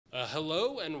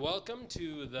Hello and welcome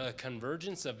to the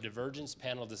Convergence of Divergence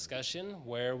panel discussion,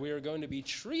 where we are going to be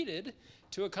treated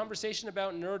to a conversation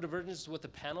about neurodivergence with a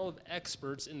panel of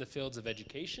experts in the fields of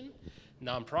education,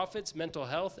 nonprofits, mental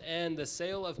health, and the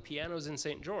sale of pianos in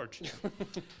St. George.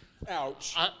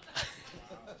 Ouch. Ouch.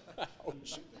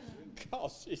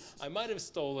 Gosh, I might have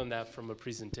stolen that from a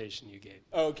presentation you gave.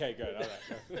 okay, good. All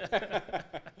right.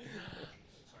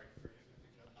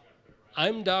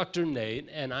 I'm Dr. Nate,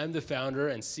 and I'm the founder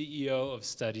and CEO of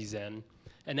StudyZen,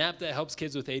 an app that helps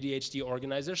kids with ADHD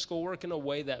organize their schoolwork in a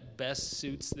way that best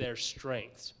suits their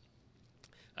strengths.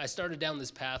 I started down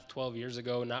this path 12 years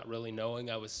ago, not really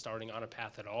knowing I was starting on a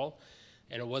path at all,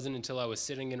 and it wasn't until I was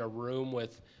sitting in a room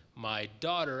with my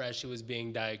daughter as she was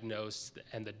being diagnosed,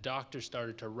 and the doctor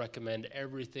started to recommend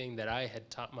everything that I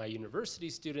had taught my university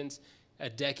students a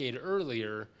decade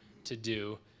earlier to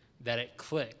do, that it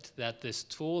clicked, that this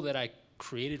tool that I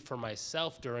created for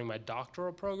myself during my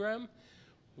doctoral program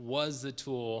was the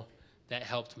tool that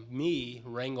helped me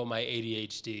wrangle my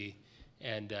ADHD.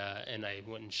 And I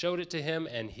went and showed it to him,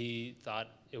 and he thought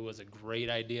it was a great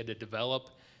idea to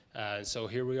develop. So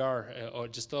here we are,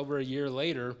 just over a year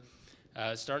later,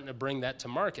 starting to bring that to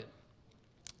market.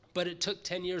 But it took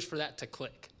 10 years for that to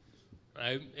click,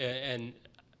 right? And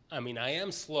I mean, I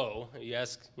am slow. You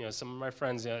ask, some of my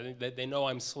friends, they know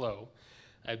I'm slow.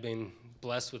 I've been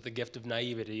blessed with the gift of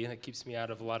naivety, and it keeps me out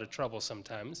of a lot of trouble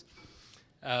sometimes.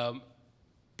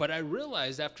 But I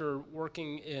realized after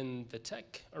working in the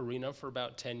tech arena for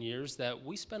about 10 years that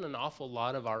we spend an awful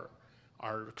lot of our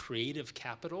creative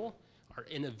capital, our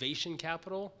innovation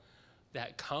capital,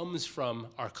 that comes from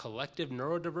our collective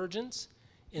neurodivergence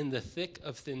in the thick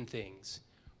of thin things.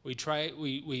 We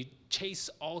chase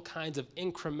all kinds of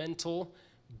incremental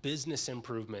business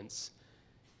improvements,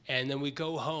 and then we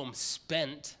go home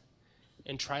spent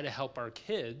and try to help our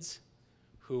kids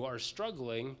who are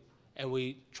struggling, and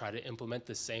we try to implement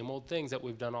the same old things that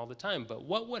we've done all the time. But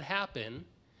what would happen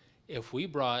if we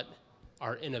brought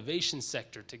our innovation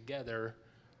sector together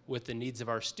with the needs of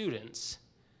our students?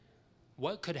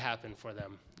 What could happen for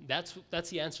them? That's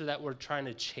the answer that we're trying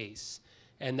to chase,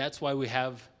 and that's why we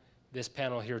have this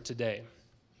panel here today.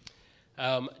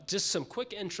 Just some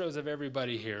quick intros of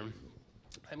everybody here.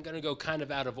 I'm going to go kind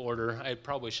of out of order. I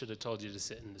probably should have told you to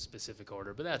sit in the specific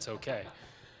order, but that's okay.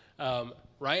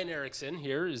 Ryan Erickson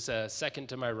here is second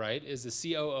to my right, is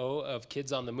the COO of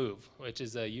Kids on the Move, which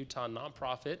is a Utah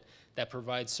nonprofit that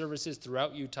provides services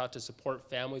throughout Utah to support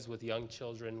families with young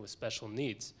children with special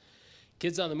needs.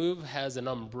 Kids on the Move has an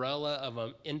umbrella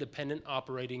of independent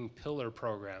operating pillar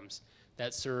programs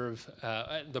that serve,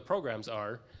 the programs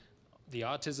are the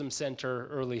Autism Center,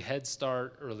 Early Head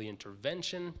Start, Early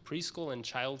Intervention, Preschool and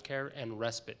Child Care, and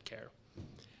Respite Care.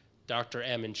 Dr.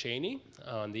 Ammon Cheney,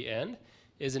 on the end,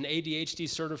 is an ADHD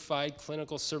certified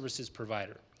clinical services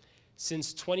provider.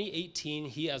 Since 2018,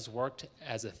 he has worked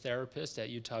as a therapist at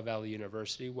Utah Valley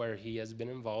University, where he has been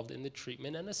involved in the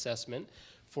treatment and assessment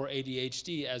for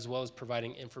ADHD, as well as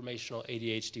providing informational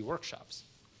ADHD workshops.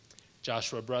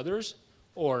 Joshua Brothers,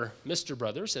 or Mr.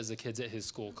 Brothers, as the kids at his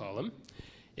school call him,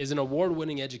 is an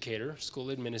award-winning educator, school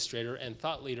administrator, and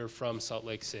thought leader from Salt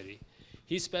Lake City.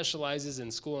 He specializes in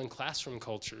school and classroom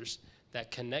cultures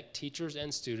that connect teachers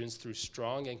and students through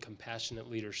strong and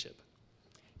compassionate leadership.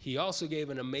 He also gave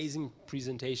an amazing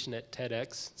presentation at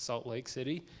TEDx Salt Lake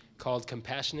City called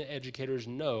Compassionate Educators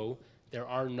Know There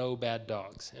Are No Bad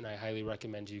Dogs, and I highly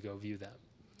recommend you go view that.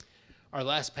 Our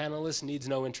last panelist needs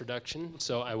no introduction,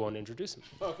 so I won't introduce him.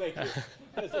 Oh, thank you.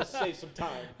 Let's save some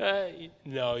time.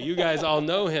 No, you guys all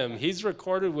know him. He's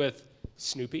recorded with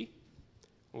Snoopy,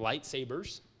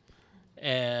 Lightsabers,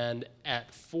 and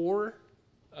at 4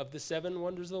 of the 7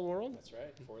 wonders of the world. That's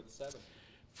right, 4 of the 7.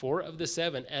 4 of the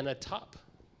 7, and a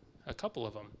couple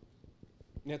of them.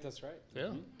 Yeah, that's right.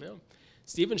 Yeah, yeah.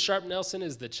 Stephen Sharp Nelson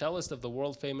is the cellist of the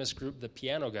world-famous group, the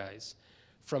Piano Guys.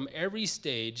 From every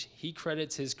stage, he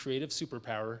credits his creative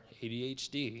superpower,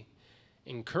 ADHD,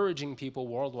 encouraging people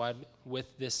worldwide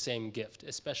with this same gift,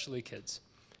 especially kids,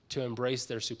 to embrace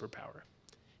their superpower.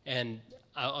 And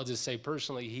I'll just say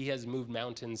personally, he has moved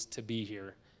mountains to be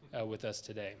here with us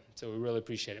today. So we really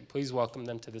appreciate it. Please welcome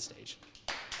them to the stage.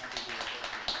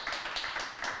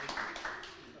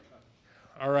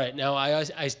 All right, now I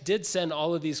did send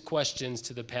all of these questions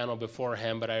to the panel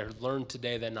beforehand, but I learned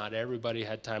today that not everybody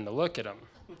had time to look at them.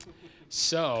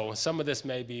 So some of this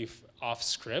may be off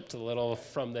script, a little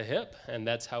from the hip, and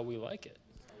that's how we like it.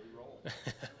 That's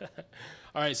how we roll.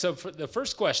 All right, so for the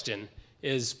first question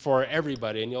is for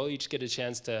everybody, and you'll each get a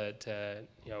chance to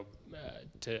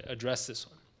address this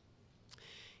one.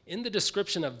 In the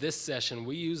description of this session,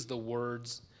 we use the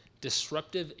words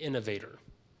disruptive innovator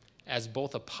as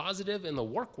both a positive in the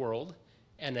work world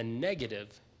and a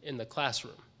negative in the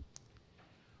classroom.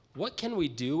 What can we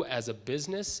do as a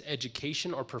business,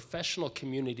 education, or professional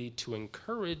community to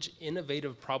encourage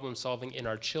innovative problem solving in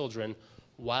our children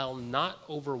while not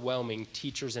overwhelming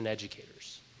teachers and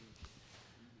educators?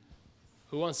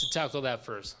 Who wants to tackle that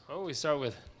first? Oh, we start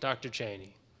with Dr.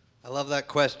 Cheney. I love that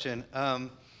question.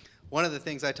 One of the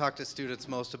things I talk to students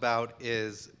most about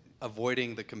is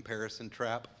avoiding the comparison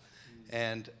trap.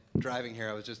 And driving here,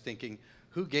 I was just thinking,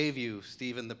 who gave you,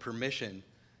 Stephen, the permission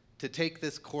to take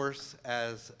this course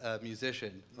as a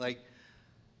musician? Like,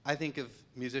 I think of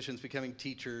musicians becoming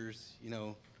teachers, you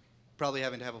know, probably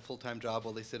having to have a full-time job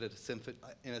while they sit at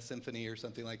in a symphony or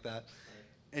something like that. Right.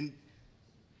 And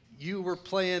you were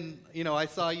playing, you know, I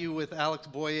saw you with Alex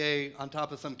Boyer on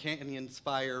top of some canyon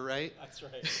spire, right? That's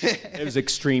right. It was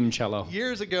extreme cello.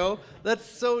 Years ago. That's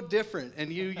so different.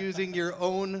 And you using your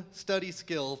own study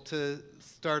skill to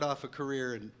start off a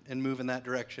career and move in that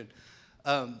direction.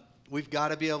 We've got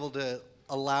to be able to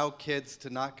allow kids to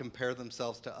not compare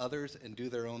themselves to others and do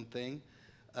their own thing,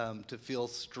 to feel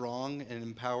strong and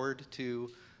empowered to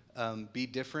be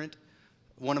different.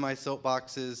 One of my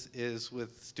soapboxes is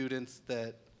with students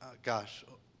that, gosh,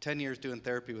 10 years doing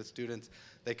therapy with students,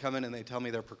 they come in and they tell me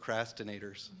they're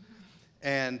procrastinators.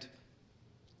 And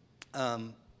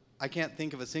I can't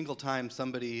think of a single time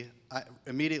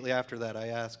immediately after that I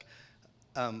ask,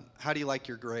 how do you like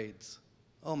your grades?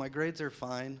 Oh, my grades are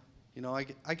fine. You know,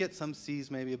 I get some C's,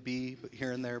 maybe a B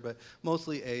here and there, but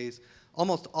mostly A's,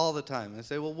 almost all the time. I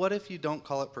say, well, what if you don't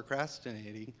call it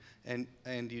procrastinating and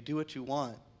you do what you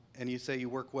want and you say you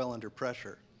work well under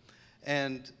pressure?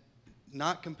 And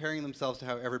not comparing themselves to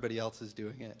how everybody else is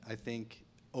doing it, I think,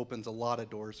 opens a lot of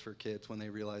doors for kids when they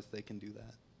realize they can do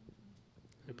that.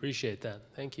 I appreciate that.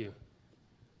 Thank you.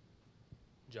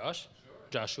 Josh? Sure.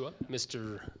 Joshua?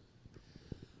 Mr.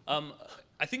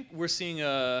 I think we're seeing,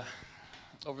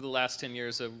 over the last 10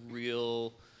 years, a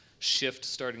real shift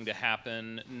starting to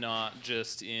happen, not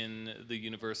just in the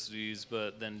universities,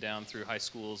 but then down through high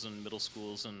schools and middle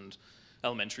schools and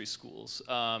elementary schools.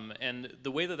 And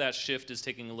the way that shift is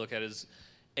taking a look at is,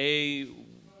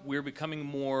 we're becoming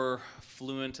more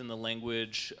fluent in the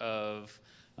language of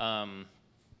the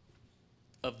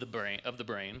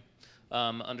brain.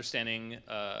 Understanding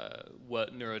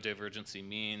what neurodivergency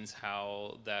means,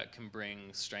 how that can bring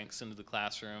strengths into the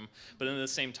classroom, but at the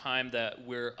same time that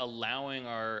we're allowing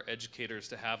our educators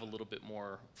to have a little bit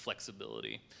more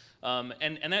flexibility.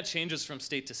 And that changes from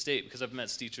state to state, because I've met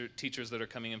teachers that are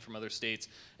coming in from other states,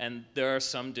 and there are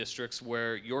some districts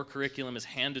where your curriculum is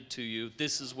handed to you,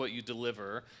 this is what you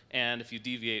deliver, and if you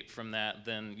deviate from that,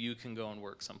 then you can go and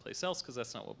work someplace else, because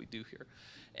that's not what we do here.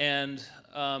 And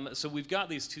so we've got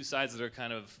these two sides that are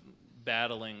kind of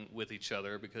battling with each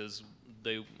other, because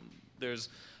there's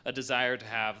a desire to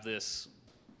have this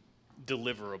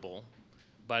deliverable.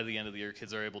 By the end of the year,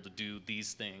 kids are able to do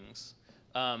these things.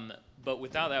 But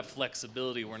without that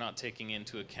flexibility, we're not taking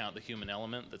into account the human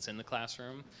element that's in the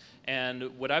classroom.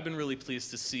 And what I've been really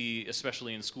pleased to see,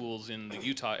 especially in schools in the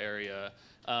Utah area,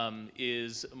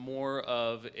 is more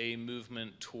of a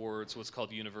movement towards what's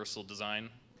called universal design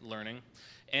learning.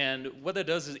 And what that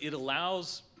does is it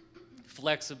allows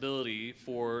flexibility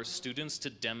for students to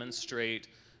demonstrate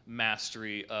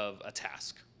mastery of a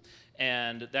task.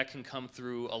 And that can come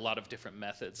through a lot of different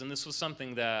methods. And this was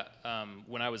something that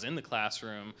when I was in the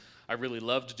classroom, I really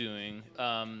loved doing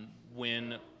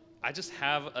when I just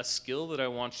have a skill that I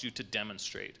want you to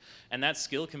demonstrate. And that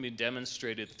skill can be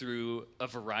demonstrated through a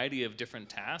variety of different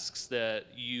tasks that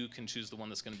you can choose the one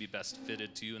that's going to be best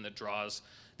fitted to you and that draws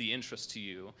the interest to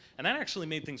you. And that actually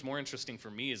made things more interesting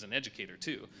for me as an educator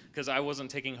too, because I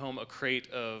wasn't taking home a crate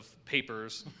of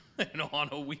papers on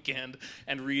a weekend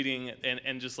and reading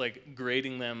and just like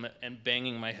grading them and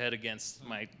banging my head against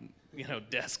my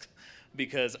desk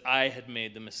because I had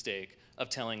made the mistake of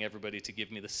telling everybody to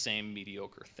give me the same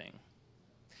mediocre thing.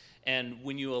 And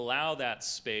when you allow that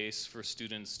space for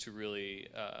students to really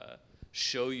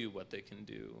show you what they can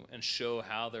do and show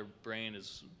how their brain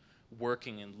is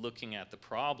working and looking at the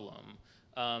problem,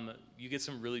 you get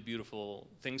some really beautiful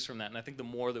things from that. And I think the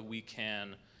more that we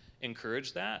can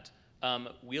encourage that,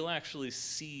 we'll actually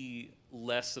see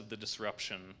less of the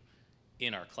disruption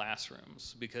in our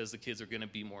classrooms, because the kids are going to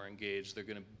be more engaged. They're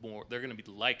going to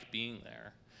be like being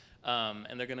there,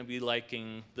 and they're going to be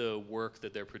liking the work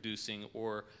that they're producing.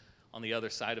 Or on the other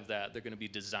side of that, they're going to be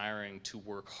desiring to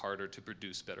work harder to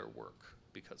produce better work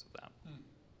because of that.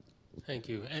 Thank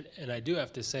you. And I do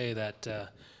have to say that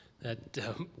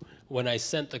when I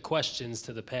sent the questions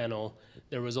to the panel,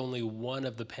 there was only one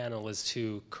of the panelists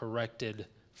who corrected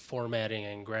formatting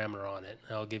and grammar on it.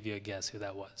 I'll give you a guess who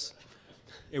that was.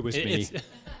 It was me.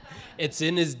 It's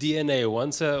in his DNA.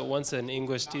 Once an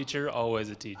English teacher, always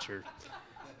a teacher.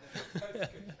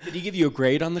 Did he give you a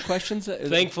grade on the questions?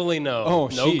 Thankfully, no. Oh,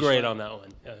 no sheesh. grade on that one.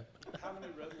 Yeah. How many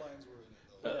red lines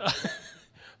were in it, though?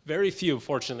 Very few,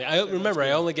 fortunately. I remember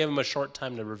I only gave him a short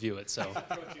time to review it, so.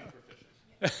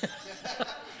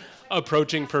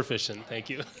 Approaching proficient, thank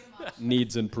you.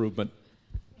 Needs improvement.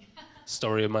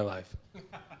 Story of my life.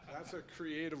 That's a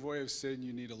creative way of saying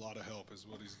you need a lot of help, is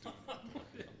what he's doing.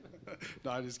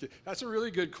 No, I just kidding. That's a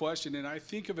really good question, and I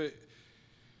think of it,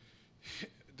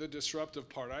 the disruptive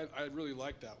part. I really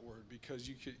like that word because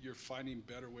you're finding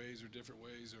better ways or different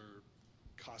ways or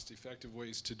cost-effective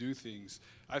ways to do things.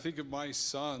 I think of my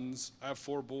sons. I have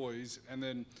 4 boys, and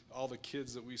then all the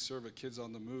kids that we serve at Kids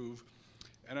on the Move.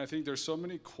 And I think there's so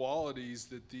many qualities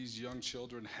that these young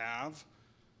children have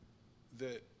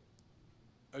that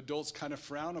adults kind of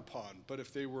frown upon. But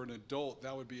if they were an adult,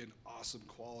 that would be an awesome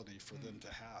quality for them to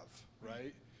have,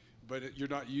 right? But you're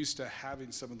not used to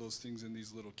having some of those things in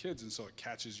these little kids, and so it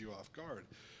catches you off guard.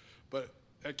 But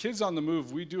at Kids on the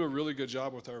Move, we do a really good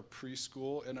job with our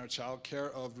preschool and our child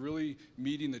care of really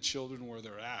meeting the children where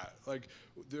they're at. Like,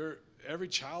 every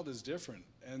child is different,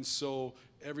 and so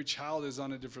every child is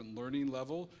on a different learning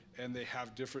level, and they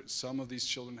have different, some of these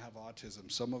children have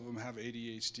autism, some of them have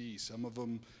ADHD, some of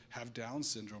them have Down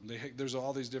syndrome. There's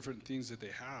all these different things that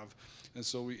they have, and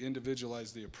so we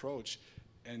individualize the approach,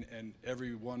 and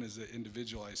every one is an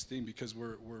individualized thing because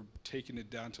we're taking it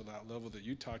down to that level that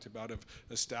you talked about of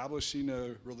establishing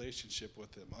a relationship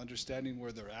with them, understanding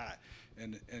where they're at,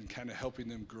 and kind of helping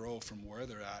them grow from where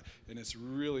they're at, and it's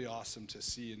really awesome to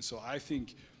see. And so I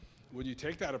think when you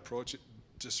take that approach,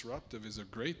 disruptive is a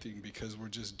great thing because we're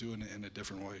just doing it in a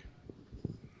different way.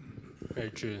 Very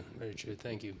true,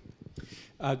 thank you.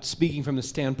 Speaking from the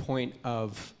standpoint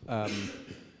of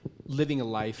living a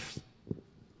life,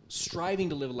 striving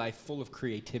to live a life full of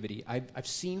creativity, I've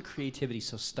seen creativity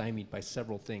so stymied by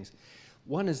several things.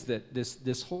 One is that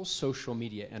this whole social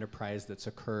media enterprise that's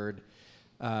occurred,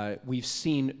 we've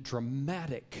seen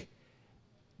dramatic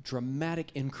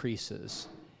increases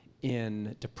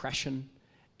in depression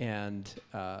and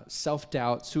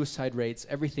self-doubt, suicide rates,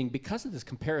 everything because of this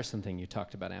comparison thing you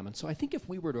talked about, Ammon. So I think if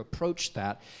we were to approach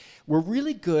that, we're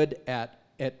really good at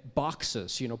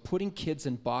boxes, putting kids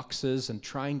in boxes and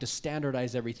trying to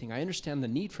standardize everything. I understand the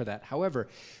need for that. However,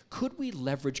 could we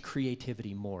leverage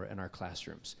creativity more in our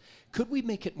classrooms? Could we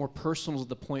make it more personal to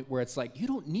the point where it's like, you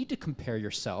don't need to compare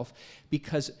yourself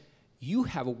because you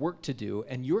have a work to do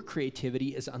and your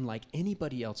creativity is unlike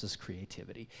anybody else's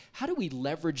creativity. How do we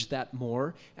leverage that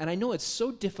more? And I know it's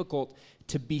so difficult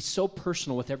to be so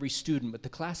personal with every student with the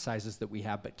class sizes that we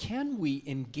have, but can we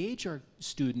engage our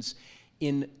students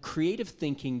in creative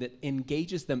thinking that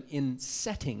engages them in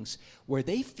settings where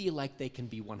they feel like they can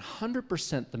be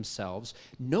 100% themselves,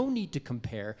 no need to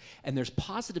compare, and there's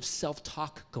positive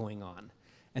self-talk going on.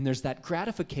 And there's that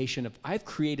gratification of, I've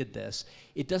created this.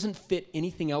 It doesn't fit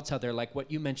anything else out there, like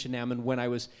what you mentioned, Ammon, when I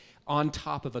was on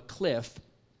top of a cliff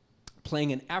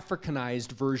playing an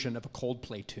Africanized version of a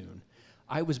Coldplay tune.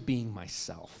 I was being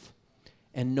myself.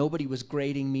 And nobody was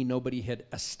grading me. Nobody had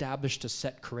established a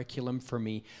set curriculum for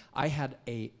me. I had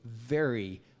a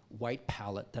very white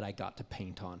palette that I got to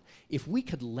paint on. If we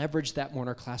could leverage that more in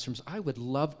our classrooms, I would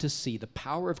love to see the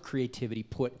power of creativity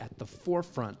put at the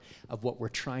forefront of what we're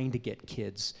trying to get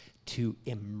kids to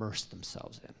immerse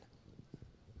themselves in.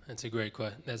 That's a great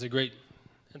question. That's a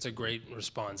great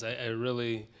response. I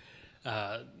really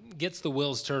gets the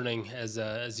wheels turning as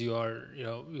you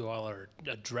all are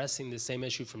addressing the same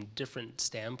issue from different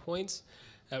standpoints.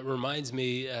 It reminds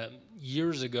me,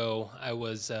 years ago, I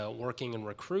was working in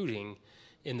recruiting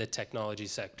in the technology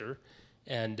sector,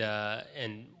 and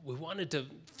we wanted to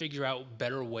figure out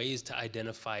better ways to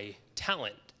identify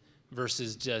talent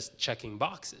versus just checking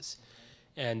boxes.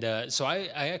 And so I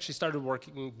actually started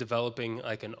developing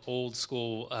like an old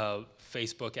school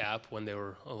Facebook app when they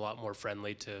were a lot more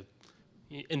friendly to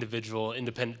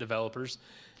independent developers,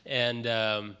 and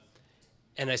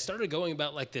I started going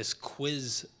about like this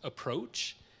quiz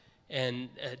approach, and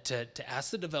to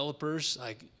ask the developers,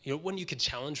 like, when you could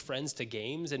challenge friends to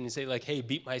games and you say like, hey,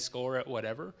 beat my score at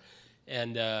whatever,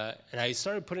 and I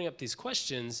started putting up these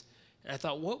questions, and I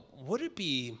thought, would it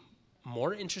be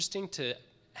more interesting to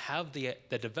have the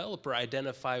developer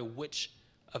identify which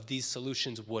of these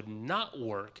solutions would not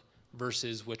work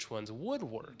versus which ones would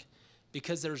work?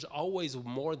 Because there's always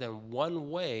more than one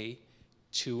way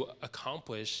to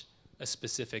accomplish a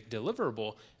specific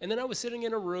deliverable. And then I was sitting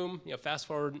in a room, fast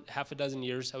forward half a dozen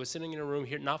years, I was sitting in a room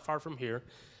here, not far from here,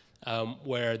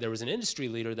 where there was an industry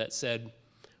leader that said,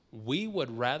 we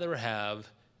would rather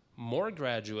have more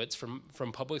graduates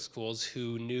from public schools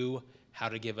who knew how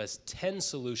to give us 10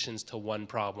 solutions to one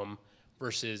problem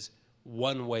versus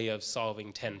one way of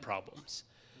solving 10 problems.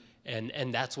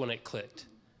 And that's when it clicked.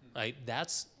 Like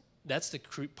that's the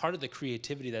part of the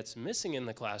creativity that's missing in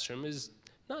the classroom, is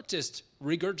not just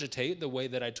regurgitate the way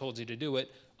that I told you to do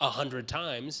it 100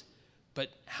 times,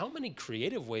 but how many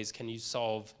creative ways can you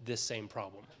solve this same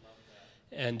problem?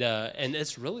 And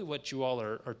it's really what you all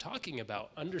are talking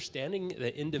about, understanding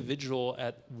the individual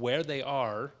at where they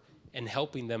are and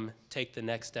helping them take the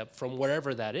next step from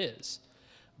wherever that is.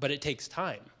 But it takes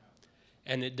time.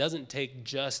 And it doesn't take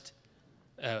just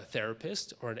a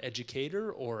therapist or an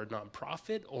educator or a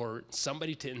nonprofit or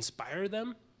somebody to inspire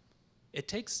them. It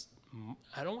takes,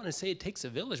 I don't want to say it takes a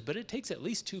village, but it takes at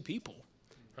least 2 people,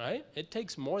 right? It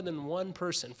takes more than one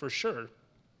person for sure.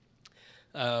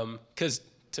 Because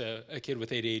to a kid with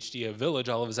ADHD, a village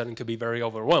all of a sudden could be very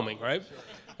overwhelming, right?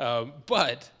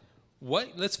 But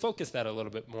let's focus that a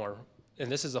little bit more.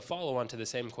 And this is a follow-on to the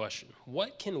same question.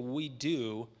 What can we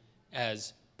do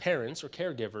as parents or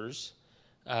caregivers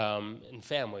and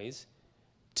families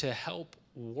to help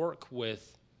work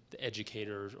with the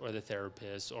educators or the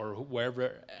therapists or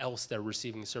wherever else they're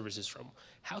receiving services from?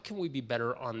 How can we be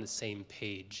better on the same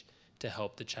page to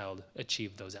help the child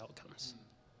achieve those outcomes?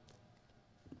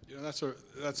 You know,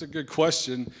 that's a good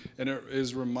question, and it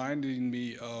is reminding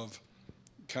me of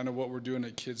kind of what we're doing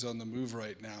at Kids on the Move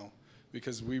right now,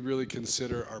 because we really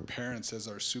consider our parents as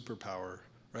our superpower,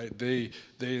 right? They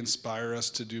inspire us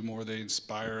to do more. They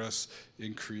inspire us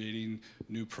in creating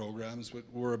new programs, what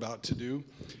we're about to do,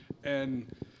 and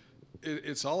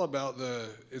it's all about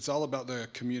the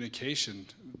communication.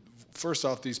 First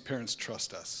off, these parents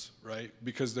trust us, right?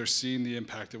 Because they're seeing the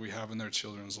impact that we have in their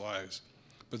children's lives.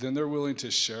 But then they're willing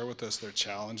to share with us their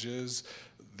challenges,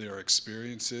 their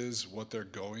experiences, what they're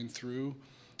going through.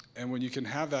 And when you can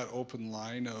have that open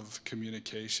line of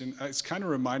communication, it's kind of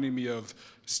reminding me of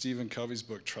Stephen Covey's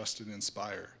book, Trust and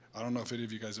Inspire. I don't know if any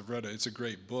of you guys have read it. It's a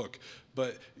great book.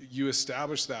 But you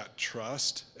establish that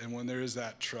trust, and when there is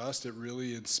that trust, it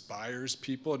really inspires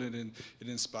people, and it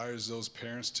inspires those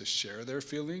parents to share their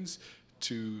feelings,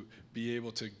 to be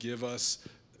able to give us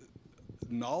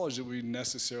knowledge that we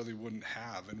necessarily wouldn't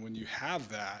have. And when you have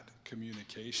that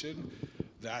communication,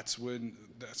 that's when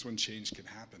change can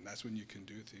happen. That's when you can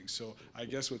do things. So I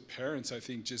guess with parents, I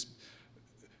think just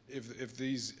if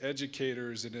these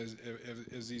educators and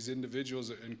as these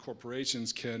individuals and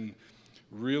corporations can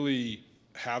really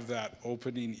have that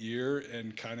opening ear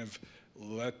and kind of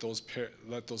let those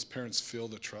parents feel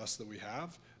the trust that we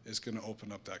have, it's going to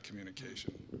open up that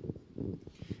communication.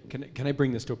 Can I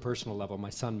bring this to a personal level? My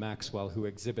son Maxwell, who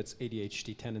exhibits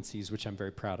ADHD tendencies, which I'm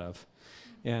very proud of,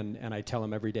 and I tell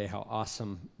him every day how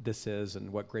awesome this is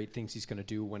and what great things he's going to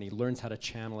do when he learns how to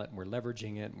channel it, and we're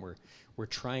leveraging it, and we're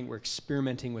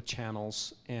experimenting with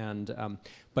channels, and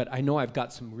but I know I've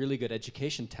got some really good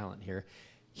education talent here.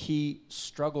 He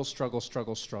struggles. The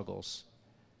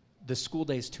school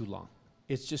day is too long.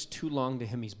 It's just too long to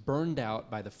him. He's burned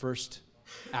out by the first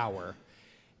hour.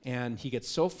 And he gets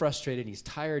so frustrated, he's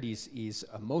tired, he's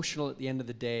emotional at the end of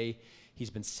the day.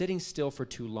 He's been sitting still for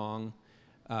too long.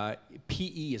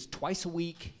 PE is twice a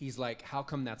week. He's like, how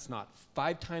come that's not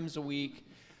 5 times a week?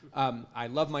 I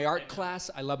love my art class,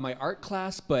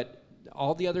 but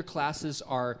all the other classes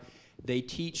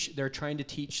they're trying to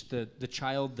teach the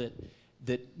child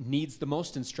that needs the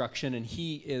most instruction, and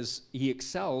he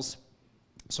excels.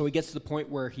 So he gets to the point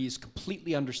where he's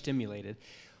completely understimulated.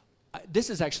 This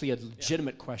is actually a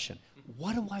legitimate question.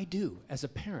 What do I do as a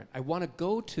parent? I want to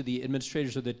go to the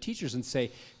administrators or the teachers and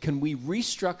say, can we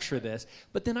restructure this?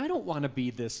 But then I don't want to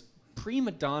be this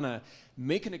prima donna,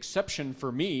 make an exception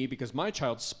for me because my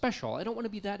child's special. I don't want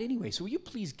to be that anyway. So will you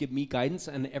please give me guidance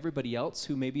and everybody else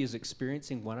who maybe is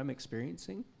experiencing what I'm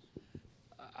experiencing?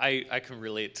 I can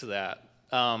relate to that.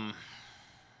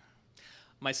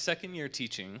 My second year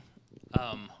teaching,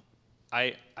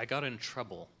 I got in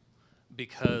trouble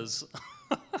because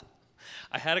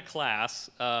I had a class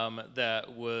that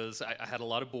was, I had a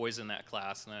lot of boys in that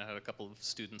class, and I had a couple of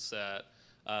students that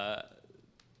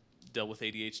dealt with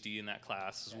ADHD in that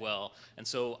class as well. And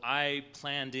so I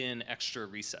planned in extra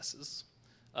recesses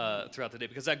throughout the day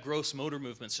because that gross motor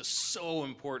movement is just so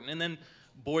important. And then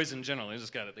boys in general,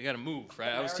 they got to move,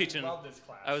 right? I was teaching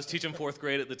 4th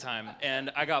grade at the time, and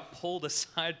I got pulled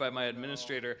aside by my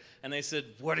administrator, and they said,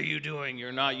 "What are you doing?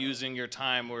 You're not using your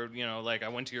time." Or I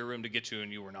went to your room to get you,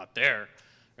 and you were not there.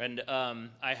 And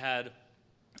I had,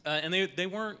 and they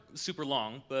weren't super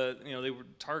long, but they were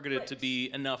targeted to be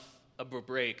enough a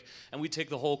break, and we'd take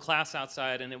the whole class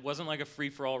outside, and it wasn't like a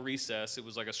free-for-all recess. It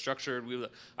was like a structured.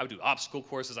 I would do obstacle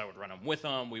courses. I would run them with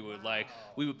them. We would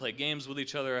play games with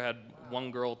each other. I had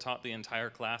one girl taught the entire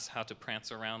class how to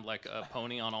prance around like a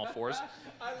pony on all fours.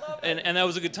 I love it. And that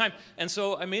was a good time. And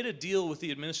so I made a deal with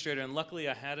the administrator, and luckily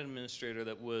I had an administrator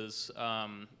that was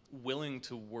willing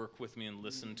to work with me and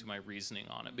listen to my reasoning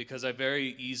on it, because I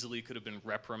very easily could have been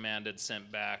reprimanded,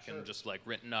 sent back, and just like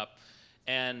written up.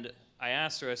 And I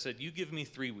asked her, I said, you give me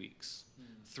 3 weeks.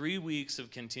 3 weeks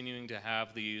of continuing to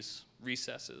have these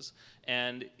recesses.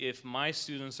 And if my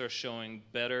students are showing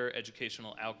better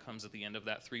educational outcomes at the end of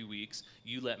that 3 weeks,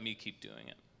 you let me keep doing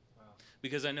it. Wow.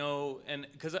 Because I know, and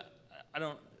because I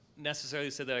don't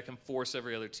necessarily say that I can force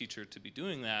every other teacher to be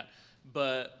doing that,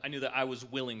 but I knew that I was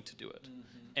willing to do it. Mm-hmm.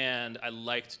 And I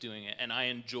liked doing it, and I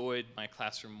enjoyed my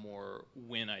classroom more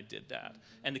when I did that.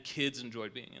 And the kids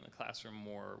enjoyed being in the classroom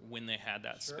more when they had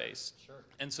that space. Sure.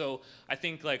 And so I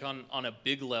think like on a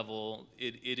big level,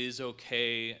 it is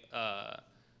okay.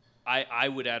 I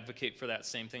would advocate for that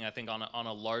same thing. I think on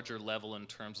a larger level, in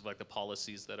terms of like the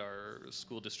policies that our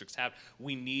school districts have,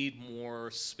 we need more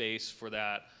space for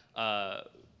that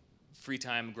free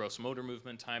time, gross motor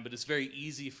movement time, but it's very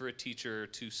easy for a teacher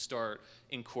to start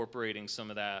incorporating some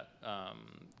of that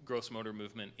gross motor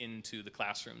movement into the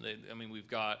classroom. I mean, we've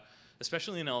got,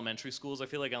 especially in elementary schools, I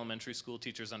feel like elementary school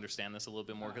teachers understand this a little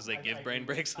bit more because they give brain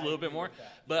breaks a little bit more.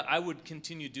 But I would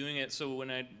continue doing it. So when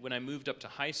I moved up to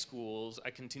high schools, I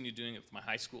continued doing it with my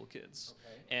high school kids.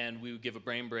 Okay. And we would give a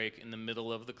brain break in the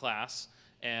middle of the class,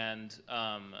 and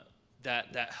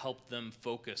that helped them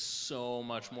focus so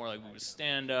much more. Like we would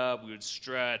stand up, we would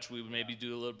stretch, we would maybe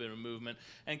do a little bit of movement.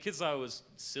 And kids thought it was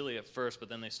silly at first, but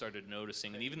then they started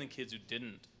noticing. And even the kids who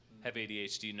didn't have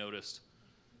ADHD noticed,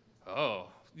 oh,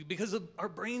 because our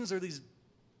brains are these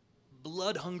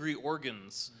blood-hungry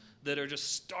organs that are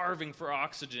just starving for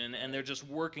oxygen, and they're just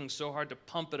working so hard to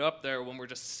pump it up there when we're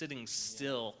just sitting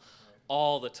still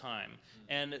all the time.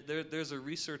 And there's a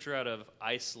researcher out of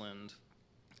Iceland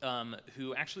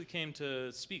who actually came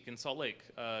to speak in Salt Lake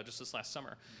just this last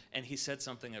summer, and he said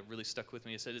something that really stuck with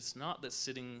me. He said, it's not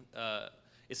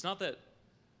that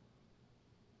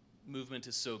movement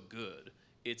is so good,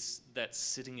 it's that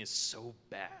sitting is so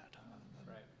bad,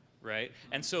 right?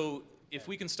 And so if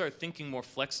we can start thinking more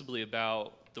flexibly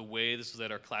about the ways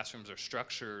that our classrooms are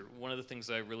structured, one of the things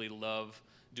that I really love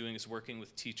doing is working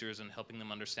with teachers and helping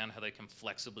them understand how they can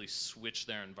flexibly switch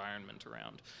their environment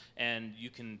around. And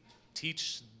you can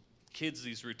teach kids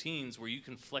these routines where you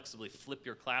can flexibly flip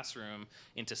your classroom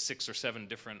into 6 or 7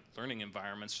 different learning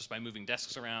environments just by moving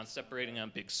desks around, separating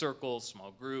them, big circles,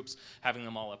 small groups, having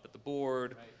them all up at the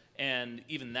board. Right. And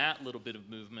even that little bit of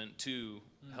movement too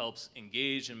helps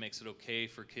engage and makes it okay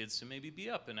for kids to maybe be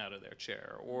up and out of their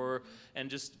chair, or and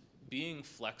just being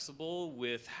flexible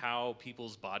with how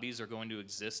people's bodies are going to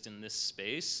exist in this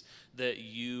space that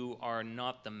you are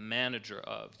not the manager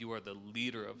of, you are the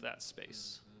leader of that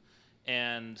space.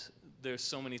 And there's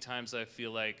so many times I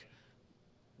feel like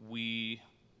we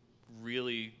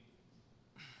really,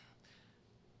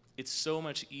 it's so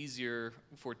much easier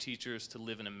for teachers to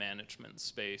live in a management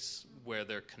space where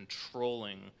they're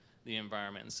controlling the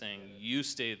environment and saying, you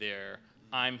stay there,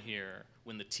 I'm here,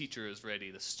 when the teacher is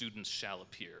ready, the students shall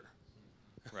appear,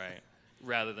 right?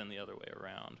 Rather than the other way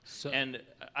around. And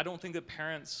I don't think that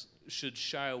parents should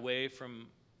shy away from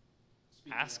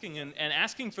asking and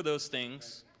asking for those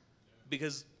things,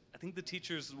 because I think the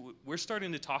teachers, we're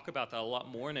starting to talk about that a lot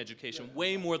more in education,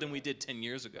 way more than we did 10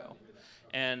 years ago.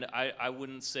 And I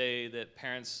wouldn't say that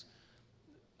parents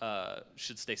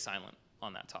should stay silent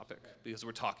on that topic, because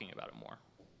we're talking about it more.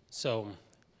 So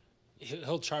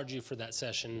he'll charge you for that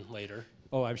session later.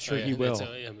 Oh, I'm sure he will.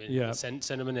 Send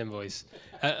him an invoice.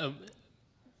 I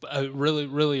really,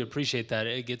 really appreciate that.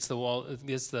 It gets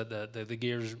the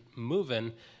gears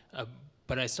moving.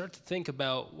 But I start to think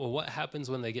about, well, what happens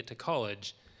when they get to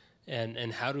college,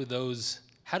 and how does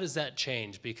that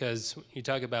change? Because you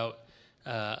talk about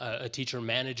a teacher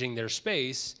managing their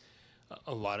space.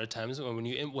 A lot of times when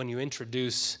you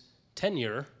introduce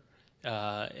tenure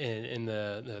in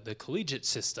the collegiate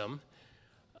system,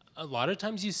 a lot of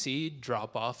times you see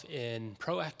drop off in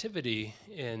proactivity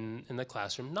in the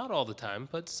classroom. Not all the time,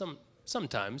 but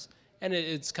sometimes. And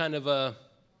it's kind of a,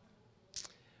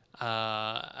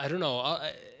 I don't know.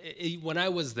 When I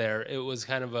was there, it was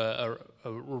kind of a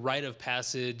rite of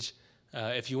passage.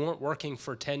 If you weren't working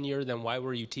for tenure, then why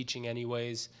were you teaching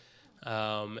anyways?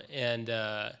 And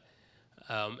I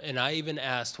even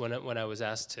asked when I was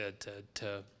asked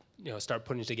to start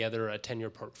putting together a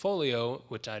tenure portfolio,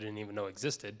 which I didn't even know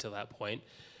existed till that point.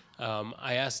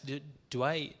 I asked, do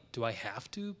I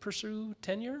have to pursue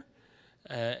tenure?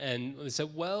 And they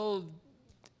said, well,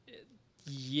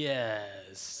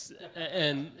 yes.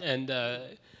 And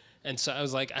so I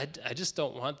was like, I just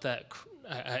don't want that.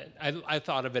 I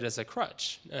thought of it as a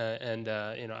crutch.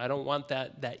 I don't want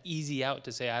that easy out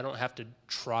to say I don't have to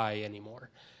try anymore.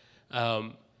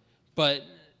 But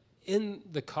in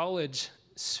the college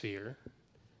sphere,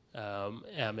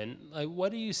 Ammon, like,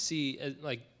 what do you see as,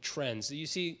 like, trends? You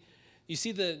see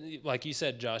like you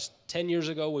said, Josh, 10 years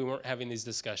ago we weren't having these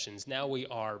discussions. Now we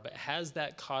are. But has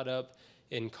that caught up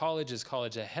in college? Is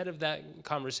college ahead of that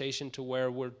conversation to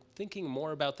where we're thinking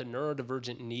more about the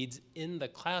neurodivergent needs in the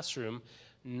classroom,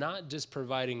 not just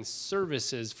providing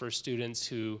services for students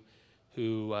who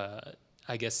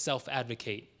I guess,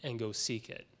 self-advocate and go seek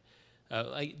it?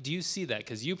 Do you see that?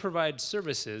 Because you provide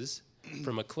services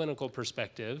from a clinical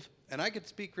perspective. And I could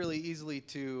speak really easily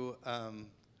to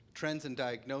trends in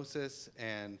diagnosis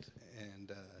and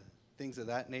things of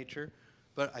that nature.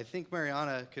 But I think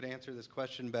Mariana could answer this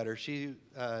question better. She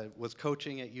was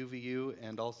coaching at UVU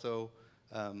and also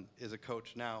is a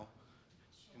coach now.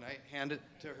 Can I hand it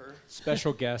to her?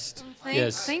 Special guest.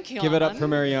 Yes. Thank you. Give it up Alan. for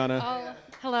Mariana. Oh,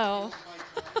 hello.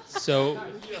 So,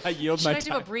 I yield Should my I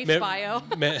do a time. brief bio?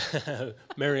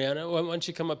 Mariana, why don't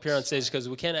you come up here on stage, because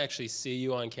we can't actually see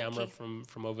you on camera from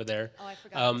over there. Oh, I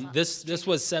forgot it's on. This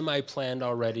was semi-planned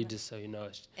already, just so you know.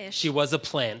 Ish. She was a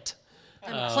plant.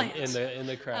 I'm a plant. In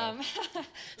the crowd.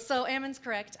 So Ammon's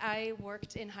correct. I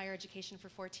worked in higher education for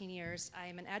 14 years. I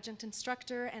am an adjunct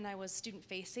instructor, and I was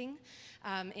student-facing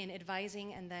in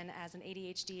advising and then as an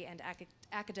ADHD and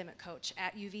academic coach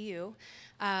at UVU.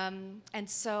 And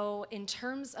so in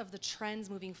terms of the trends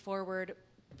moving forward,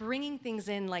 bringing things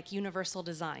in like universal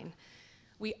design,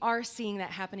 we are seeing that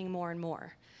happening more and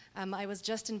more. I was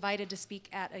just invited to speak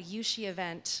at a USHI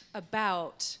event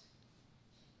about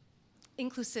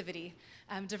inclusivity,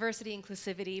 diversity,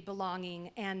 inclusivity,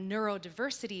 belonging, and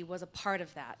neurodiversity was a part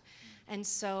of that. And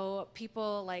so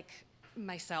people like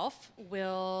myself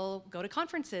will go to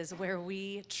conferences where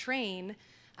we train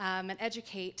and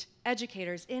educate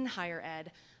educators in higher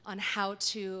ed on how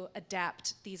to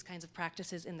adapt these kinds of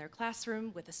practices in their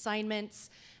classroom with assignments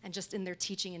and just in their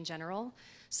teaching in general.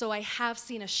 So I have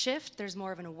seen a shift. There's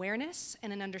more of an awareness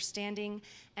and an understanding,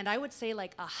 and I would say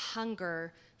like a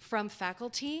hunger from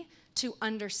faculty to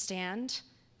understand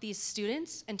these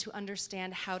students and to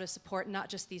understand how to support not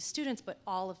just these students, but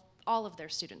all of their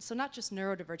students. So not just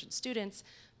neurodivergent students,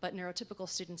 but neurotypical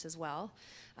students as well.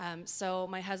 So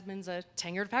my husband's a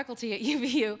tenured faculty at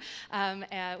UVU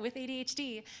with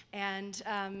ADHD, and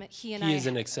he is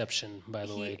an exception, by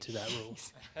the way, to that rule.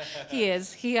 He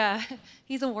is.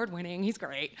 He's award-winning. He's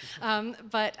great.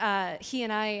 But he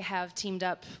and I have teamed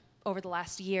up over the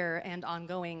last year and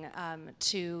ongoing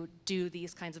to do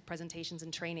these kinds of presentations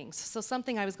and trainings. So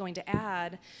something I was going to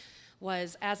add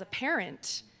was, as a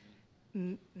parent,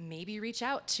 maybe reach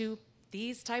out to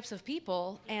these types of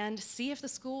people and see if the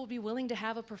school will be willing to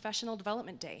have a professional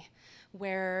development day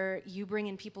where you bring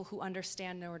in people who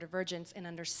understand neurodivergence and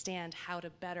understand how to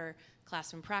better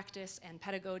classroom practice and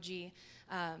pedagogy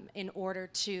in order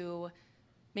to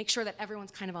make sure that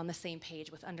everyone's kind of on the same page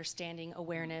with understanding,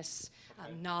 awareness,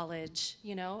 knowledge,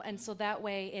 you know? And so that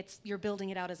way you're building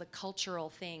it out as a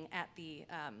cultural thing at the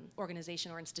organization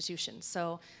or institution.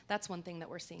 So that's one thing that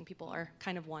we're seeing people are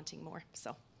kind of wanting more,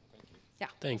 so. Yeah.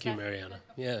 Thank you, Mariana.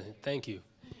 Yeah, thank you.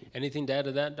 Anything to add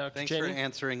to that, Dr. Thanks Cheney? for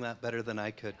answering that better than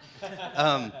I could.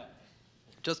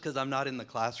 Just because I'm not in the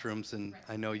classrooms and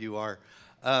I know you are.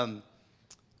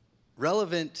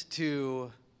 Relevant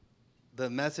to the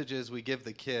messages we give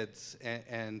the kids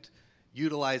and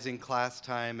utilizing class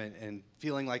time and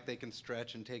feeling like they can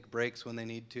stretch and take breaks when they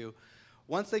need to.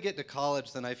 Once they get to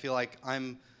college, then I feel like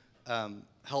I'm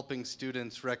helping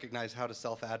students recognize how to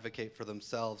self-advocate for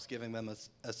themselves, giving them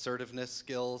assertiveness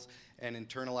skills and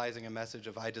internalizing a message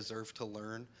of I deserve to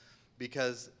learn,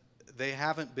 because they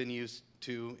haven't been used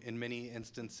to, in many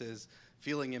instances,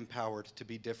 feeling empowered to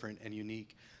be different and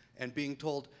unique and being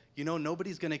told, you know,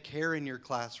 nobody's going to care in your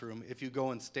classroom if you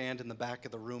go and stand in the back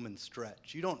of the room and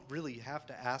stretch. You don't really have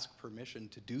to ask permission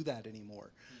to do that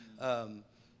anymore. And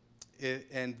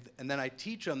then I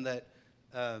teach them that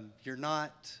you're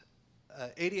not,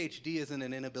 ADHD isn't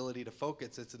an inability to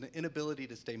focus, it's an inability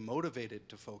to stay motivated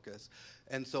to focus.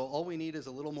 And so all we need is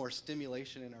a little more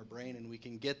stimulation in our brain, and we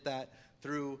can get that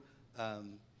through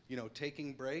you know,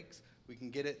 taking breaks. We can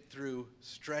get it through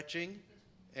stretching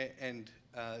and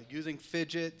using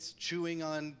fidgets, chewing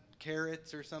on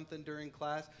carrots or something during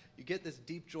class. You get this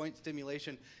deep joint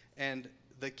stimulation, and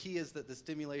the key is that the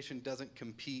stimulation doesn't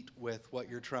compete with what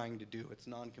you're trying to do. It's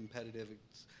non-competitive. It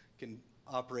can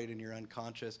operate in your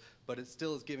unconscious, but it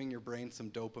still is giving your brain some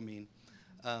dopamine.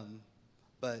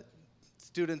 but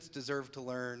students deserve to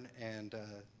learn, and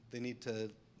they need to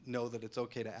know that it's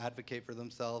okay to advocate for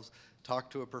themselves, talk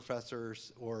to a professor,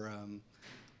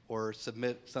 or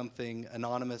submit something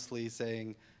anonymously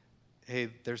saying, hey,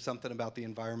 there's something about the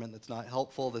environment that's not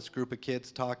helpful, this group of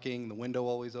kids talking, the window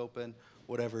always open,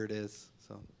 whatever it is.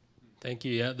 So, thank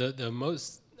you. Yeah, the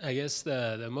most, I guess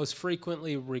the most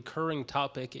frequently recurring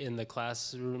topic in the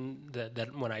classroom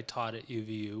that when I taught at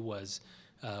UVU was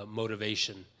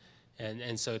motivation.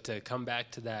 And so to come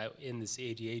back to that in this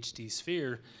ADHD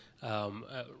sphere,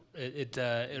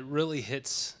 it really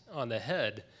hits on the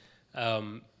head.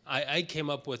 I came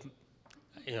up with,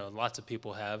 lots of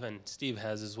people have, and Steve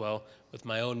has as well, with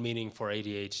my own meaning for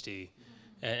ADHD.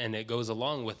 And it goes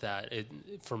along with that.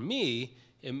 For me,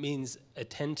 it means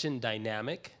attention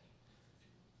dynamic,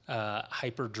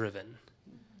 hyper-driven,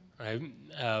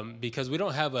 right? Because we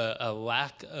don't have a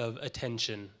lack of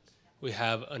attention. We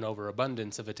have an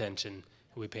overabundance of attention.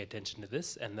 We pay attention to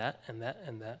this and that and that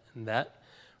and that and that,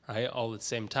 right? All at the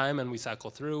same time, and we cycle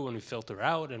through and we filter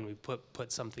out and we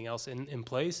put something else in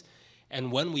place.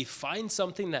 And when we find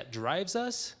something that drives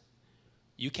us,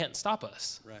 you can't stop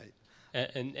us. right.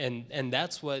 And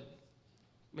that's what,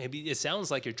 maybe it sounds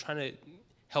like you're trying to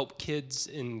help kids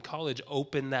in college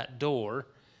open that door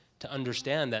to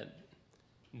understand that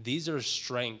these are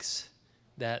strengths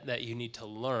that you need to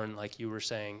learn, like you were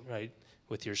saying, right,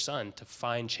 with your son, to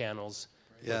find channels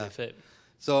where they fit.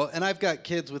 So, and I've got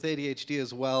kids with ADHD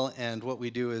as well, and what we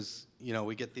do is,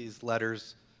 we get these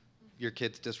letters, your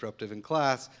kid's disruptive in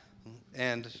class,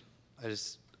 and I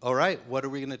just, all right, what are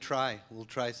we going to try? We'll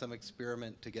try some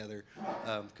experiment together,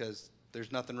 because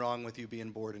there's nothing wrong with you being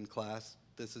bored in class.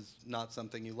 This is not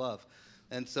something you love.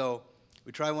 And so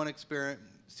we try one experiment,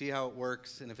 see how it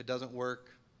works, and if it doesn't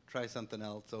work, try something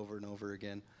else over and over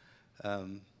again.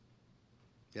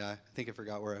 Yeah, I think I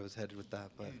forgot where I was headed with that,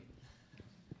 but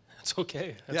That's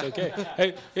okay. That's okay.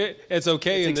 Hey, it's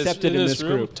okay It's in accepted in this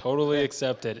room. group. Totally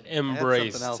accepted.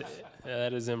 Embraced. else. Yeah,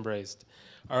 that is embraced.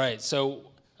 All right. So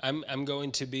I'm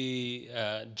going to be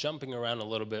jumping around a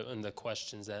little bit in the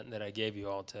questions that I gave you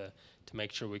all to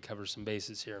make sure we cover some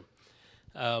bases here.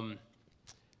 I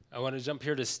want to jump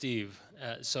here to Steve.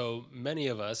 So many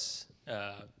of us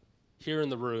here in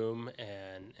the room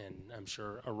and I'm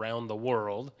sure around the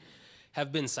world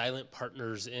have been silent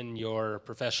partners in your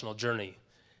professional journey,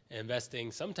 investing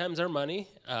sometimes our money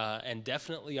and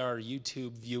definitely our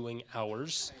YouTube viewing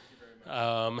hours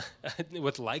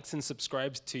with likes and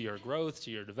subscribes to your growth,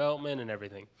 to your development and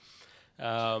everything.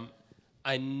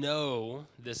 I know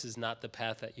this is not the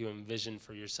path that you envisioned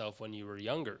for yourself when you were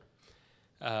younger.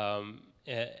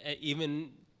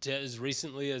 Even as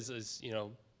recently as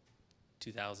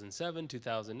 2007,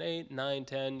 2008, 9,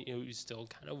 10, you still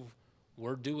kind of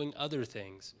were doing other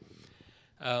things.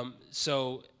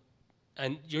 So,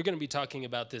 and you're going to be talking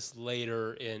about this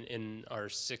later in our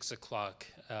 6 o'clock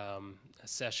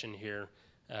session here.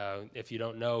 If you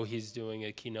don't know, he's doing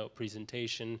a keynote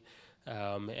presentation,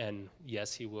 and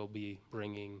yes, he will be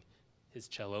bringing his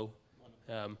cello,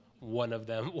 one of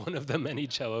the many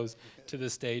cellos, to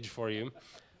the stage for you,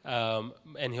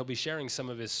 and he'll be sharing some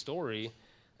of his story.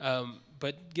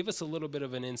 But give us a little bit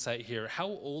of an insight here. How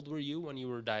old were you when you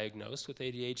were diagnosed with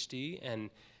ADHD,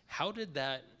 and how did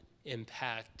that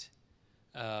impact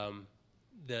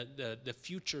the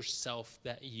future self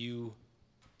that you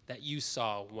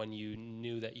saw when you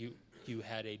knew that you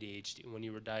had ADHD, when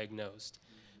you were diagnosed?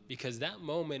 Because that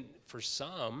moment for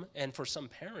some, and for some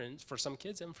parents, for some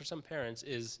kids and for some parents,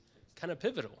 is kind of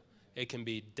pivotal. It can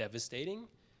be devastating,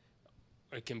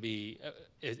 or it can be,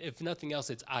 if nothing else,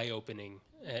 it's eye-opening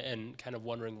and kind of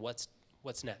wondering what's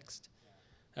next.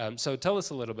 So tell us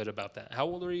a little bit about that. How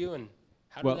old were you, and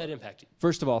how did that impact you?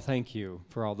 First of all, thank you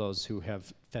for all those who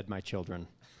have fed my children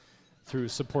through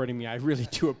supporting me. I really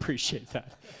do appreciate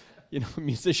that.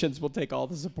 Musicians will take all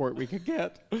the support we could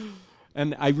get.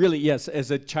 And I really, yes,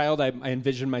 as a child, I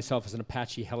envisioned myself as an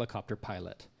Apache helicopter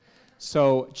pilot.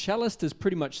 So cellist is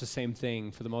pretty much the same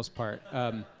thing for the most part.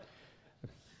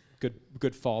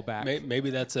 Good fallback. Maybe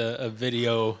that's a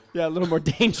video. Yeah, a little more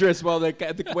dangerous. Well,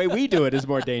 the way we do it is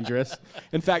more dangerous.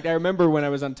 In fact, I remember when I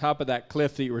was on top of that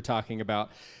cliff that you were talking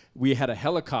about, we had a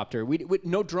helicopter.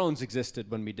 No drones existed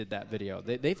when we did that video.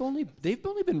 They've only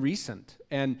been recent.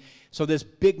 And so this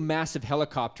big, massive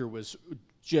helicopter was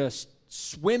just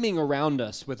swimming around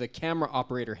us with a camera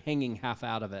operator hanging half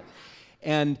out of it.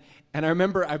 And I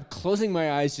remember I'm closing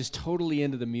my eyes just totally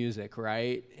into the music,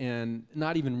 right? And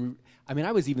not even,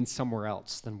 I was even somewhere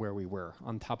else than where we were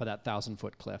on top of that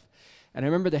 1,000-foot cliff. And I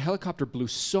remember the helicopter blew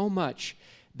so much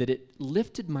that it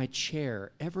lifted my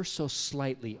chair ever so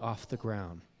slightly off the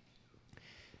ground.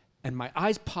 And my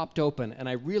eyes popped open, and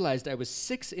I realized I was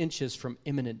 6 inches from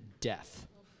imminent death.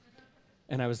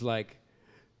 And I was like,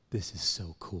 this is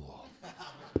so cool.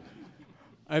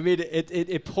 I mean,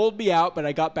 it pulled me out, but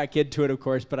I got back into it, of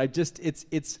course. But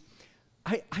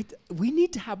we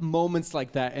need to have moments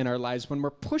like that in our lives when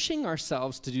we're pushing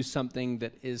ourselves to do something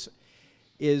that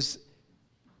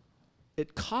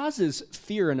it causes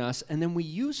fear in us, and then we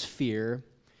use fear.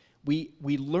 We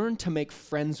learn to make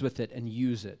friends with it and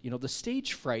use it. You know, the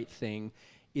stage fright thing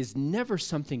is never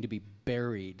something to be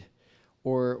buried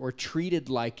or treated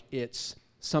like it's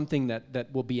something that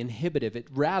will be inhibitive.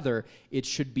 Rather, it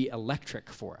should be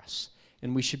electric for us.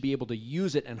 And we should be able to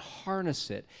use it and harness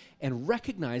it and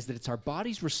recognize that it's our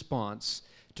body's response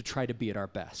to try to be at our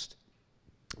best.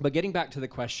 But getting back to the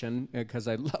question, because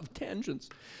I love tangents,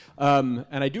 and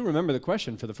I do remember the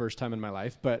question for the first time in my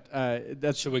life, but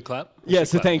that's... Should we clap?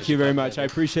 Yes, thank you very much. I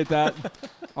appreciate that.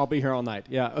 I'll be here all night.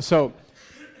 Yeah, so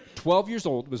 12 years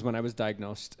old was when I was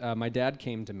diagnosed. My dad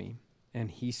came to me,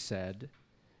 and he said...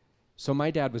 So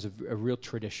my dad was a real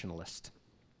traditionalist.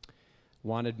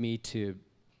 Wanted me to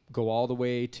go all the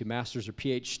way to master's or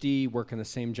PhD, work in the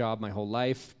same job my whole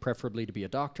life, preferably to be a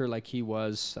doctor like he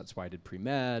was. That's why I did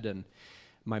pre-med. And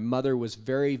my mother was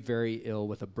very, very ill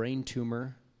with a brain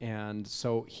tumor. And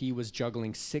so he was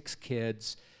juggling 6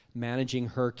 kids, managing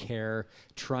her care,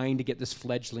 trying to get this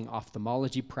fledgling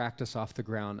ophthalmology practice off the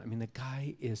ground. I mean, the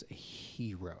guy is a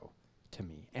hero to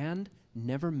me and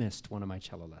never missed one of my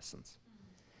cello lessons.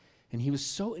 And he was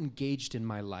so engaged in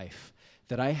my life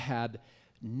that I had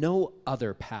no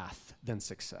other path than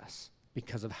success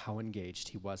because of how engaged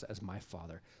he was as my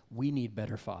father. We need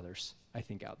better fathers, I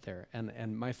think, out there.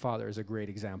 And my father is a great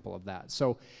example of that.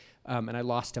 So, and I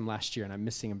lost him last year, and I'm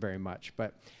missing him very much.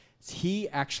 But he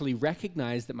actually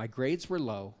recognized that my grades were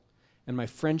low and my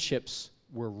friendships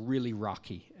were really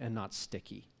rocky and not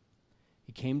sticky.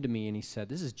 He came to me and he said,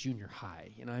 this is junior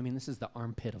high. You know, I mean, this is the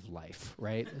armpit of life,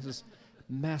 right? This is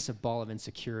massive ball of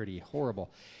insecurity,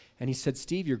 horrible. And he said,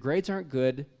 Steve, your grades aren't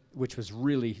good, which was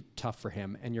really tough for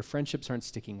him, and your friendships aren't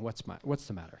sticking. What's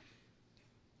the matter?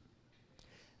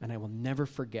 And I will never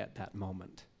forget that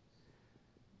moment.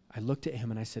 I looked at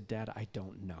him and I said, Dad, I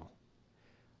don't know.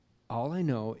 All I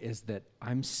know is that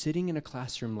I'm sitting in a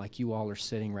classroom like you all are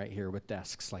sitting right here with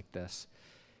desks like this.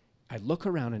 I look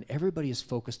around and everybody is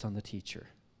focused on the teacher,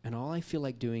 and all I feel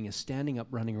like doing is standing up,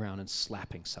 running around, and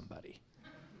slapping somebody.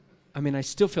 I mean, I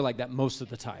still feel like that most of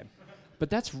the time. But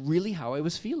that's really how I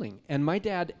was feeling. And my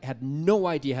dad had no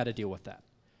idea how to deal with that.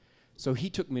 So he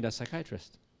took me to a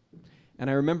psychiatrist. And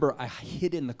I remember I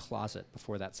hid in the closet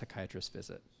before that psychiatrist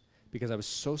visit because I was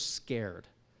so scared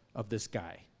of this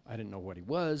guy. I didn't know what he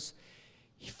was.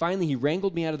 He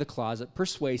wrangled me out of the closet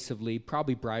persuasively,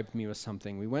 probably bribed me with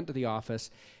something. We went to the office,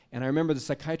 and I remember the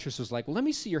psychiatrist was like, well, let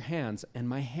me see your hands. And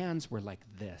my hands were like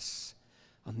this.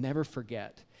 I'll never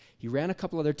forget. He ran a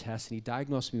couple other tests, and he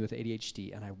diagnosed me with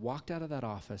ADHD, and I walked out of that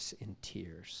office in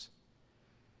tears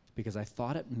because I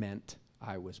thought it meant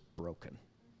I was broken.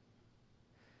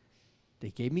 They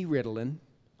gave me Ritalin.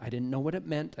 I didn't know what it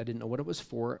meant. I didn't know what it was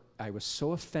for. I was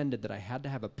so offended that I had to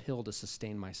have a pill to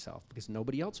sustain myself because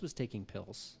nobody else was taking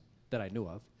pills that I knew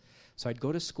of. So I'd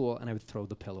go to school, and I would throw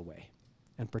the pill away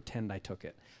and pretend I took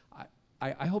it.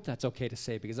 I hope that's okay to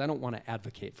say because I don't want to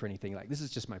advocate for anything like this.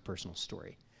 Is just my personal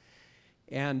story.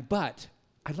 But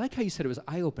I like how you said it was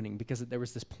eye-opening because there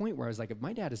was this point where I was like, if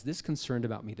my dad is this concerned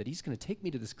about me that he's going to take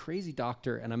me to this crazy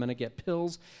doctor and I'm going to get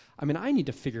pills, I mean, I need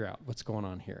to figure out what's going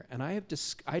on here. And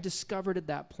I discovered at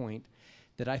that point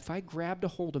that if I grabbed a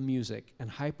hold of music and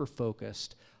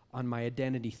hyper-focused on my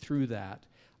identity through that,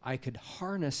 I could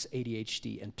harness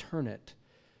ADHD and turn it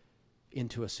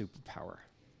into a superpower.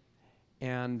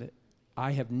 And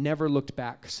I have never looked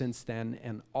back since then,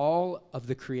 and all of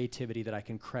the creativity that I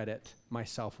can credit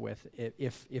myself with,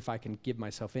 if I can give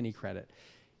myself any credit,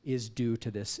 is due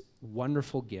to this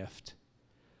wonderful gift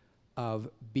of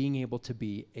being able to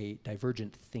be a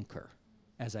divergent thinker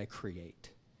as I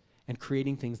create, and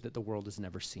creating things that the world has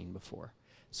never seen before.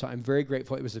 So I'm very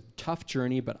grateful. It was a tough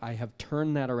journey, but I have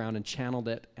turned that around and channeled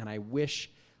it, and I wish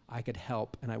I could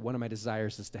help, and one of my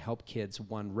desires is to help kids,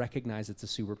 1, recognize it's a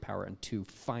superpower, and 2,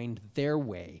 find their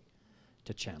way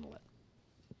to channel it.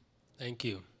 Thank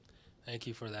you. Thank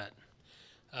you for that.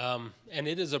 And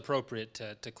it is appropriate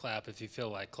to clap if you feel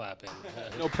like clapping.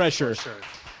 No pressure. For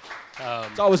sure.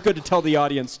 It's always good to tell the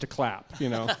audience to clap, you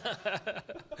know.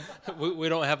 we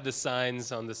don't have the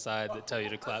signs on the side that tell you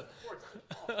to clap.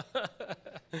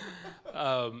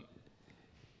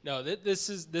 No, this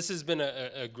has been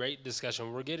a great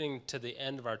discussion. We're getting to the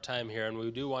end of our time here, and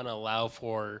we do want to allow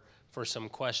for some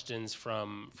questions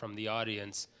from the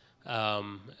audience.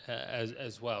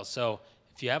 as well. So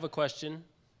if you have a question,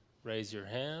 raise your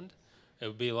hand. It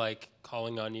would be like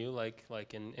calling on you, like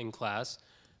in class.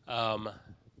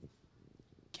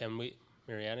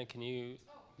 Mariana, can you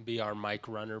be our mic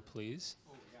runner, please?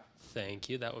 Oh, yeah. Thank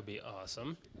you. That would be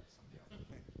awesome.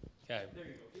 Okay. There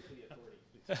you go. Give me the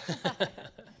authority, please.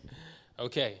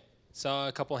 Okay. Saw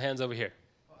a couple hands over here.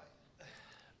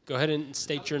 Go ahead and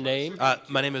state your name.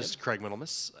 My name is Craig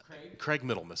Middlemas. Craig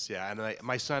Middlemas, yeah. And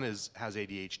my son has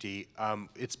ADHD.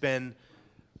 It's been,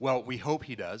 well, we hope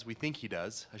he does. We think he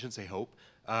does. I shouldn't say hope.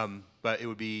 But it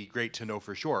would be great to know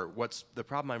for sure. What's the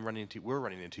problem we're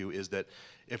running into is that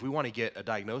if we want to get a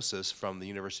diagnosis from the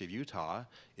University of Utah,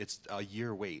 it's a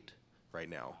year wait right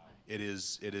now. It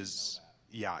is,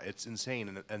 yeah, it's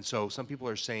insane. And so some people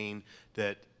are saying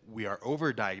that we are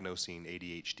overdiagnosing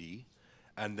ADHD,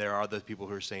 and there are other people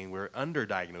who are saying we're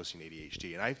underdiagnosing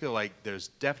ADHD. And I feel like there's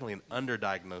definitely an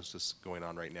underdiagnosis going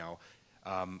on right now.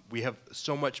 We have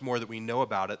so much more that we know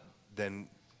about it than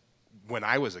when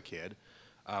I was a kid.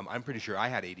 I'm pretty sure I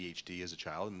had ADHD as a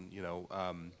child,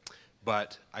 and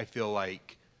but I feel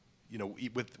like,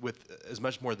 with as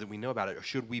much more that we know about it,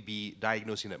 should we be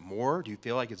diagnosing it more? Do you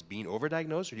feel like it's being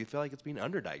overdiagnosed, or do you feel like it's being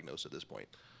underdiagnosed at this point?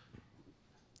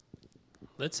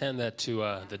 Let's hand that to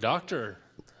the doctor.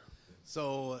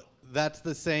 So that's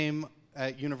the same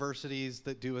at universities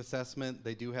that do assessment.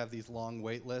 They do have these long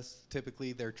wait lists.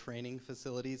 Typically, they're training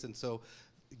facilities, and so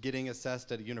getting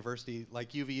assessed at a university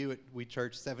like UVU, we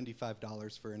charge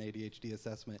 $75 for an ADHD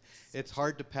assessment. It's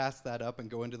hard to pass that up and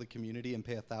go into the community and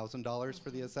pay $1,000 for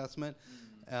the assessment.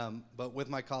 But with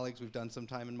my colleagues, we've done some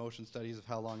time and motion studies of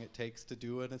how long it takes to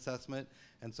do an assessment.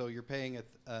 And so you're paying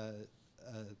a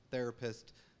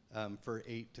therapist for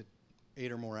 8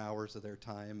 or more hours of their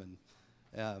time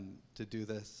and to do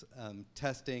this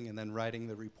testing and then writing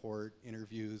the report,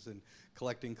 interviews, and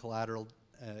collecting collateral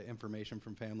information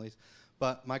from families.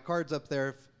 But my card's up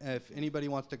there. If anybody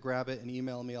wants to grab it and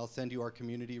email me, I'll send you our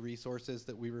community resources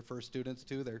that we refer students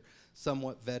to. They're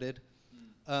somewhat vetted,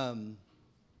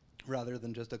 rather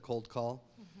than just a cold call.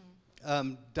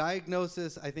 Mm-hmm.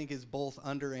 Diagnosis, I think, is both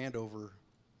under and over.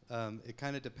 It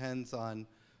kind of depends on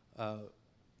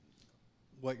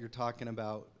what you're talking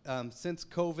about. Since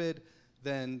COVID,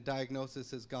 then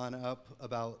diagnosis has gone up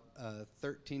about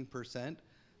 13%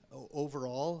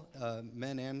 overall,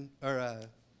 men and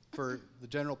for the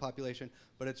general population,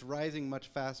 but it's rising much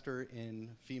faster in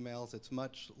females. It's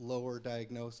much lower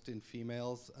diagnosed in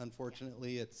females.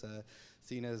 Unfortunately, it's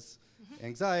seen as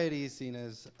anxiety, seen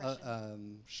as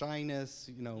shyness,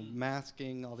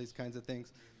 masking, all these kinds of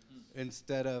things,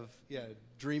 instead of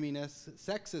dreaminess,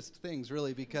 sexist things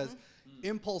really, because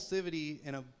impulsivity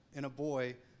in a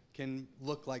boy can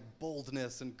look like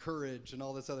boldness and courage and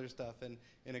all this other stuff, and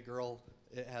in a girl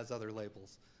it has other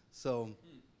labels. So.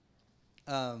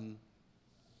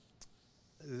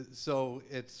 So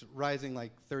it's rising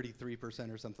like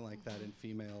 33% or something like that in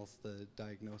females, the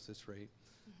diagnosis rate.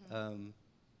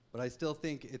 But I still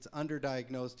think it's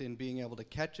underdiagnosed in being able to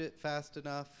catch it fast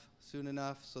enough, soon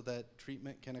enough, so that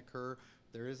treatment can occur.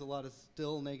 There is a lot of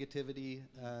still negativity,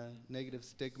 negative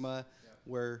stigma,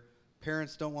 where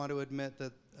parents don't want to admit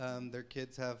that their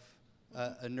kids have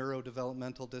a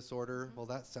neurodevelopmental disorder. Well,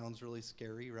 that sounds really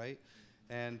scary, right?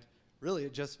 And really,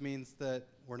 it just means that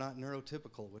we're not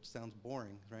neurotypical, which sounds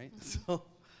boring, right? So,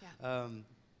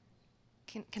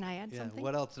 Can I add something?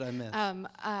 What else did I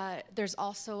miss? There's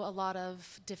also a lot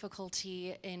of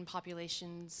difficulty in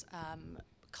populations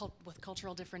with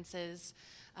cultural differences.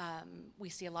 We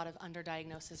see a lot of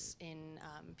underdiagnosis in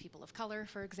people of color,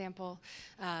 for example.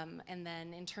 And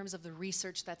then in terms of the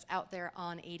research that's out there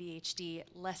on ADHD,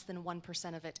 less than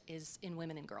 1% of it is in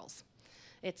women and girls.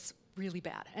 It's really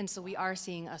bad. And so we are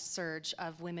seeing a surge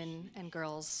of women and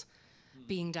girls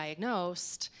being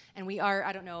diagnosed. And we are,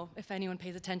 I don't know if anyone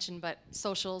pays attention, but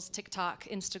socials, TikTok,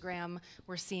 Instagram,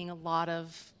 we're seeing a lot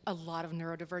of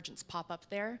neurodivergence pop up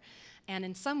there. And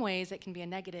in some ways it can be a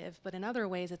negative, but in other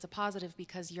ways it's a positive,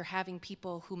 because you're having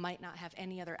people who might not have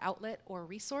any other outlet or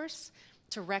resource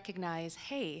to recognize,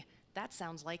 hey, that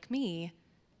sounds like me.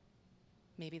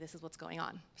 Maybe this is what's going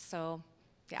on. So,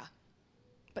 yeah.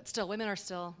 But still, women are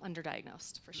still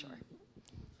underdiagnosed, for sure.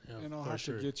 Yeah, and I'll have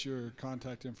to get your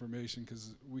contact information,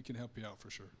 because we can help you out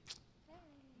for sure.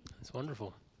 That's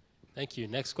wonderful. Thank you.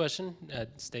 Next question.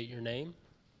 State your name,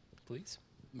 please.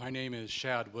 My name is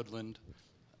Shad Woodland.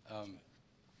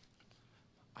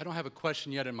 I don't have a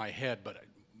question yet in my head, but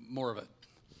more of a,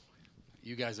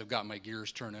 you guys have got my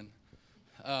gears turning.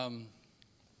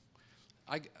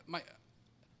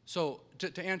 So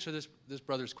to answer this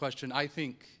brother's question, I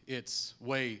think it's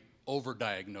way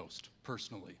overdiagnosed,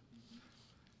 personally.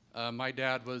 My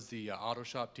dad was the auto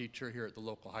shop teacher here at the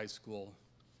local high school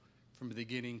from the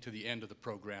beginning to the end of the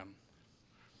program.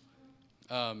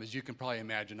 As you can probably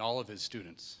imagine, all of his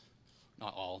students,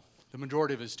 not all, the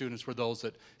majority of his students were those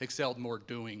that excelled more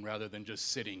doing rather than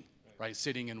just sitting, right?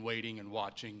 Sitting and waiting and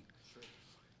watching. Sure.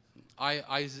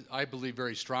 I believe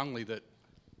very strongly that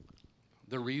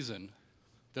the reason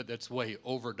that that's way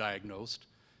overdiagnosed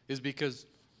is because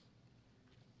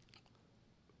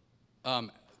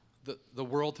the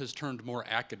world has turned more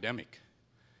academic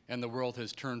and the world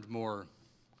has turned more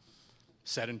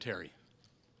sedentary.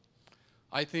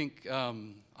 I think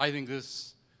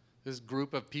this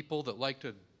group of people that like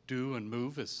to do and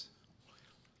move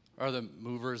are the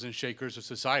movers and shakers of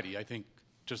society. I think,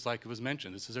 just like it was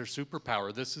mentioned, this is their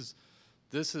superpower. This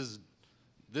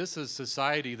is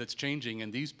society that's changing,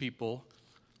 and these people,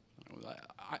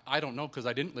 I don't know because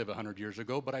I didn't live 100 years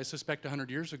ago, but I suspect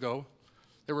 100 years ago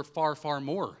there were far, far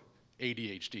more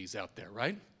ADHDs out there,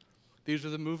 right? These are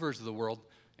the movers of the world.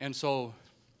 And so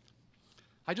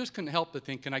I just couldn't help but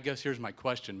think, and I guess here's my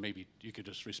question, maybe you could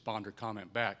just respond or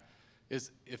comment back,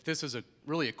 is if this is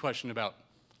really a question about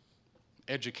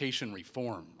education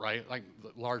reform, right? Like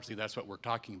largely that's what we're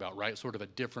talking about, right? Sort of a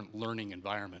different learning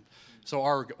environment. So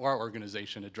our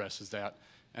organization addresses that,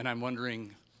 and I'm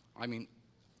wondering, I mean,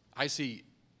 I see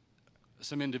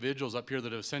some individuals up here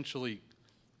that have essentially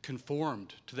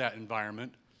conformed to that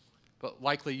environment, but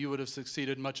likely you would have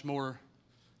succeeded much more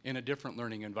in a different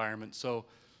learning environment. So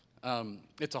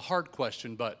it's a hard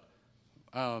question, but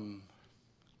how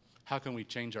can we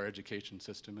change our education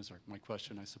system is my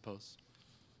question, I suppose.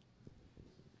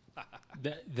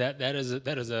 That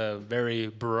is a very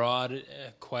broad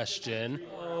question.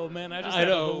 Oh man, I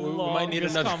know we might need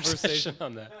another conversation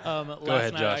on that. Last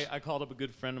ahead, night Josh. I called up a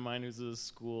good friend of mine who's a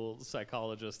school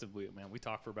psychologist, and we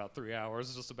talked for about 3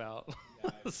 hours just about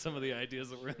some of the ideas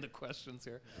that were in the questions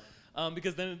here,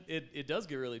 because then it does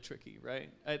get really tricky, right?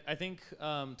 I think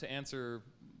to answer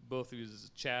both of you,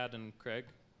 Chad and Craig,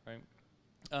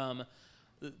 right?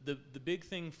 The big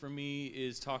thing for me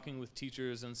is talking with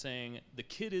teachers and saying, the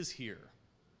kid is here,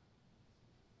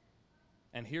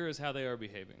 and here is how they are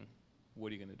behaving. What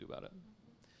are you going to do about it?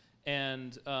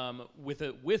 And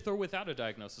with or without a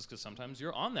diagnosis, because sometimes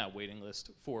you're on that waiting list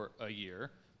for a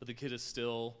year, but the kid is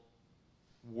still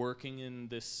working in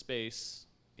this space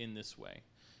in this way.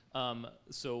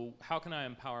 So how can I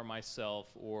empower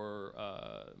myself or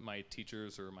my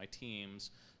teachers or my teams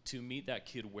to meet that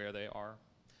kid where they are?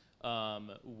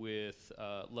 With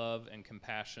love and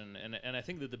compassion. And I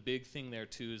think that the big thing there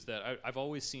too is that I've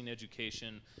always seen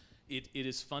education, it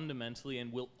is fundamentally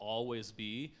and will always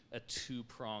be a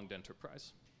two-pronged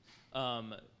enterprise.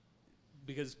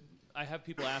 Because I have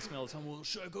people ask me all the time, well,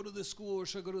 should I go to this school or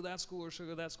should I go to that school or should I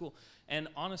go to that school? And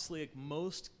honestly, like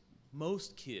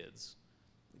most kids,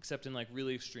 except in like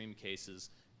really extreme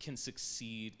cases, can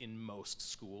succeed in most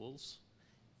schools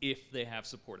if they have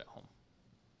support at home.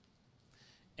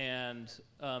 And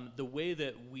the way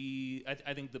that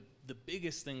I think the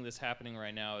biggest thing that's happening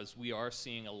right now is we are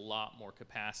seeing a lot more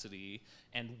capacity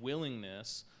and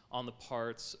willingness on the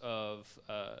parts of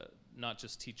not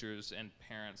just teachers and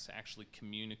parents to actually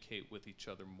communicate with each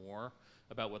other more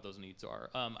about what those needs are.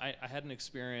 I had an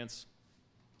experience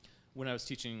when I was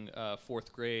teaching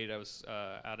 4th grade. I was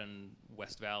out in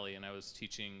West Valley, and I was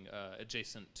teaching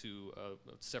adjacent to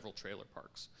several trailer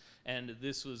parks. And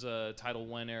this was a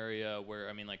Title I area where,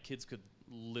 I mean, like kids could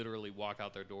literally walk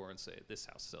out their door and say, this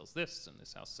house sells this, and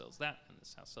this house sells that, and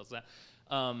this house sells that.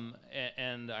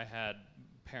 And I had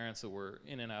parents that were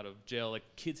in and out of jail. Like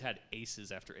kids had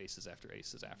aces after aces after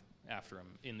aces after them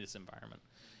in this environment.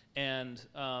 And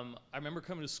I remember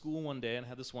coming to school one day and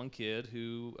had this one kid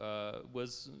who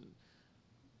was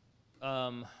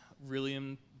really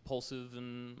impulsive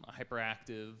and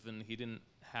hyperactive, and he didn't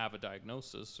have a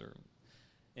diagnosis or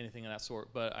anything of that sort,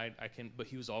 but but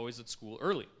he was always at school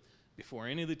early. Before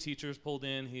any of the teachers pulled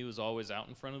in, he was always out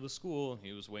in front of the school, and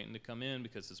he was waiting to come in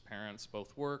because his parents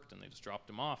both worked, and they just dropped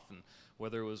him off, and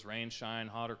whether it was rain, shine,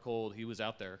 hot or cold, he was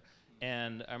out there.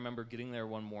 And I remember getting there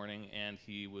one morning, and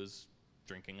he was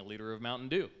drinking a liter of Mountain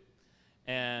Dew.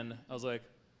 And I was like,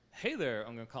 hey there,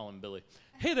 I'm gonna call him Billy.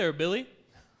 Hey there, Billy.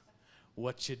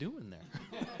 What you doing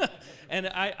there? And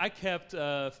I kept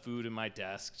food in my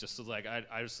desk, just so like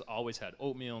I just always had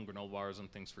oatmeal and granola bars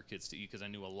and things for kids to eat because I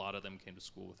knew a lot of them came to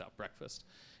school without breakfast.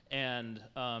 And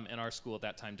our school at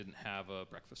that time didn't have a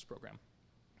breakfast program.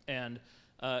 And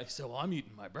he said, well, I'm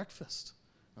eating my breakfast.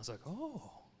 I was like, oh,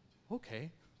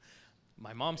 okay.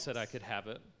 My mom said I could have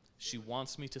it. She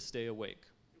wants me to stay awake.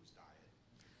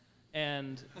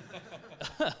 And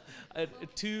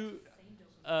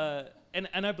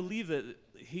and I believe that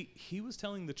he was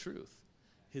telling the truth.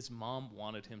 His mom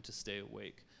wanted him to stay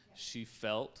awake. She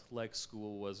felt like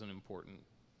school was an important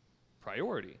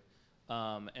priority,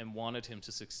 and wanted him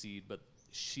to succeed, but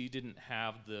she didn't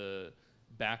have the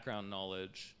background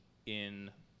knowledge in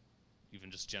even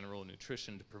just general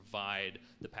nutrition to provide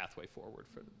the pathway forward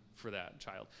for that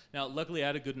child. Now, luckily, I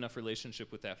had a good enough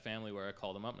relationship with that family where I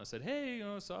called them up and I said, "Hey, you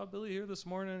know, I saw Billy here this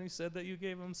morning, and he said that you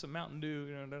gave him some Mountain Dew."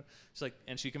 You know, she's like,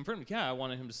 and she confirmed, "Yeah, I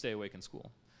wanted him to stay awake in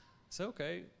school." So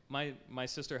okay, my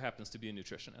sister happens to be a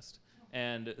nutritionist,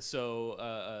 and so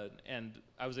and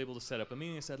I was able to set up a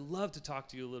meeting. I said, "I'd love to talk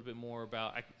to you a little bit more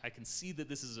about. I can see that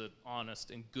this is an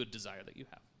honest and good desire that you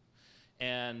have,"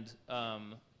 and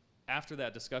after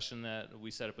that discussion, that we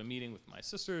set up a meeting with my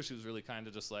sister. She was really kind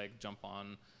to just like jump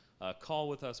on a call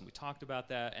with us, and we talked about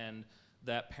that, and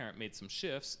that parent made some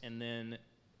shifts, and then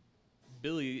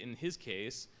Billy, in his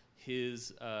case,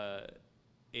 his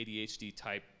ADHD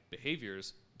type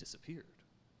behaviors disappeared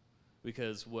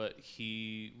because what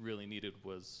he really needed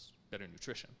was better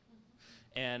nutrition.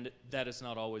 And that is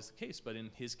not always the case, but in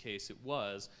his case it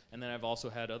was. And then I've also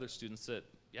had other students that,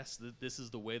 yes, this is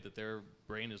the way that their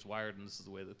brain is wired, and this is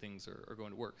the way that things are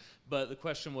going to work. But the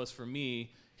question was, for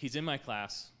me, he's in my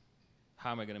class,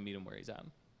 how am I going to meet him where he's at?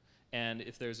 And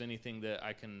if there's anything that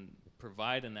I can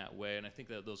provide in that way, and I think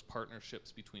that those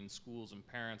partnerships between schools and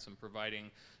parents and providing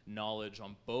knowledge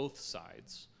on both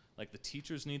sides, like the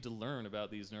teachers need to learn about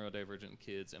these neurodivergent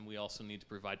kids, and we also need to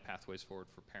provide pathways forward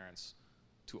for parents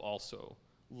to also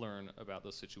learn about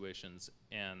those situations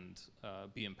and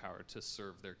be empowered to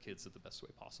serve their kids in the best way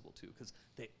possible too, because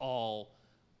they all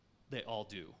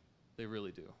do. They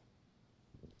really do.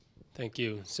 Thank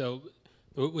you. So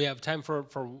we have time for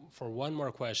one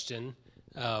more question,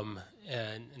 and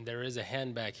there is a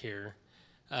hand back here.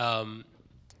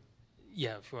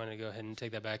 Yeah, if you want to go ahead and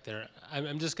take that back there.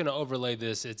 I'm just going to overlay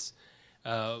this. It's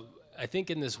I think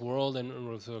in this world, and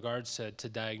with regards to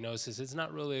diagnosis, it's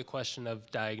not really a question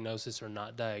of diagnosis or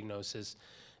not diagnosis.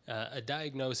 A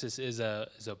diagnosis is a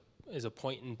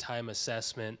point in time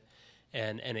assessment,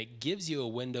 and it gives you a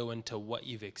window into what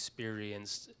you've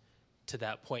experienced to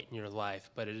that point in your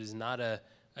life, but it is not a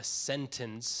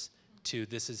sentence to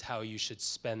this is how you should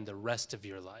spend the rest of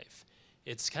your life.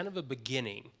 It's kind of a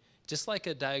beginning, just like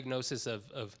a diagnosis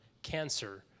of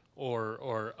cancer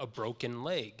or a broken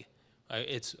leg.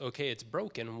 It's okay, it's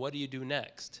broken, what do you do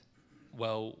next?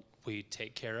 Well, we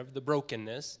take care of the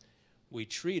brokenness, we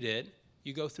treat it,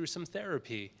 you go through some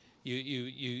therapy,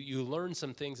 you learn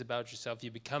some things about yourself,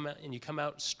 you come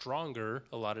out stronger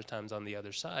a lot of times on the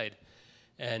other side.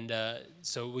 And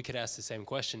so we could ask the same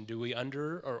question, do we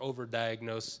under or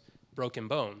overdiagnose broken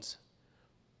bones?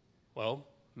 Well,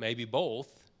 maybe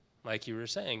both, like you were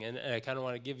saying, and I kind of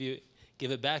want to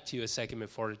give it back to you a second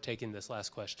before taking this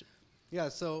last question. Yeah,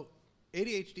 so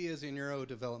ADHD is a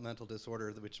neurodevelopmental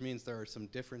disorder, which means there are some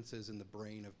differences in the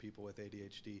brain of people with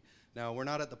ADHD. Now, we're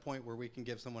not at the point where we can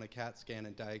give someone a CAT scan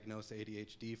and diagnose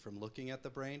ADHD from looking at the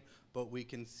brain, but we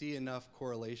can see enough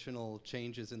correlational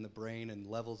changes in the brain and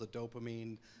levels of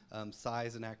dopamine,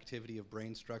 size and activity of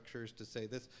brain structures to say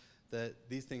that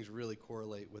these things really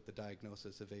correlate with the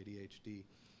diagnosis of ADHD.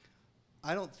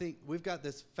 I don't think, we've got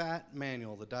this fat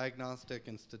manual, the Diagnostic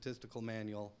and Statistical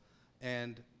Manual,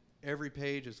 and every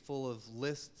page is full of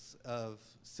lists of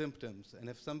symptoms. And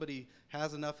if somebody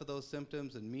has enough of those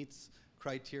symptoms and meets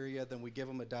criteria, then we give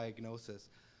them a diagnosis.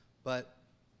 But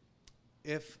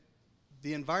if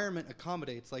the environment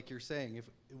accommodates, like you're saying, if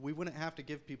we wouldn't have to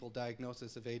give people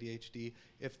diagnosis of ADHD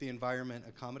if the environment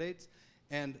accommodates.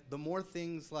 And the more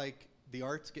things like the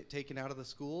arts get taken out of the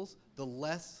schools, the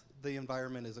less the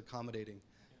environment is accommodating.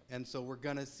 And so we're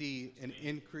going to see an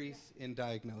increase in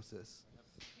diagnosis.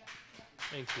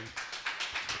 Thank you.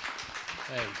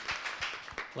 Hey,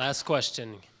 last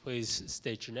question. Please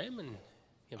state your name and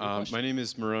give a question. My name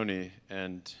is Moroni,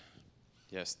 and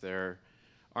yes, there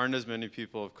aren't as many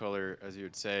people of color as you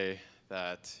would say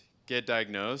that get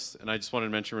diagnosed. And I just wanted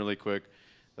to mention really quick,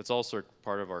 that's also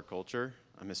part of our culture.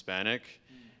 I'm Hispanic.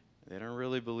 They don't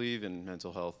really believe in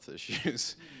mental health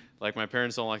issues. Like, my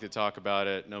parents don't like to talk about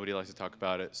it. Nobody likes to talk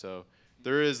about it. So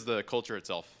there is the culture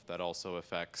itself that also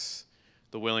affects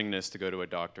the willingness to go to a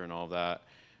doctor and all of that.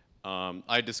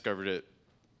 I discovered it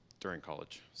during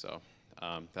college, so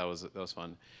that was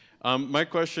fun. My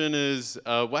question is,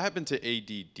 what happened to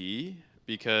ADD?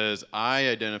 Because I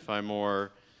identify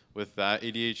more with that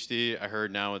ADHD. I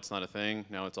heard now it's not a thing.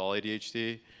 Now it's all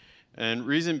ADHD. And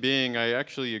reason being, I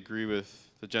actually agree with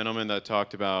the gentleman that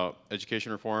talked about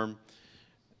education reform.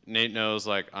 Nate knows,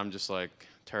 like, I'm just like,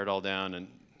 tear it all down and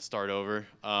start over,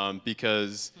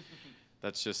 because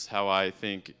that's just how I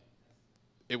think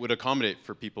it would accommodate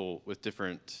for people with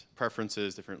different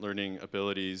preferences, different learning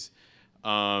abilities.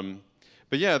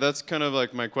 But yeah, that's kind of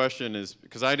like my question is,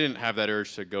 because I didn't have that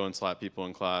urge to go and slap people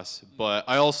in class, but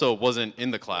I also wasn't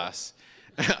in the class.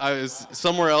 I was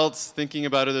somewhere else thinking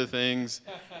about other things,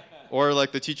 or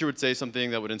like the teacher would say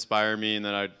something that would inspire me, and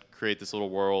then I'd create this little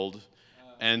world.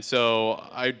 And so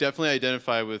I definitely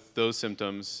identify with those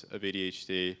symptoms of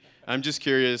ADHD. I'm just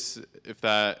curious if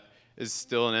that is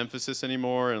still an emphasis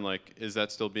anymore, and like, is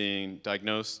that still being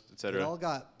diagnosed, et cetera? It all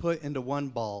got put into one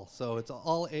ball, so it's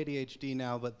all ADHD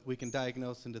now, but we can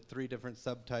diagnose into 3 different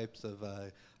subtypes of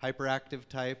hyperactive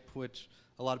type, which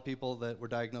a lot of people that were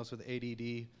diagnosed with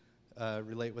ADD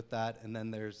relate with that, and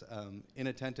then there's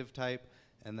inattentive type,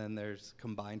 and then there's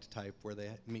combined type, where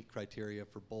they meet criteria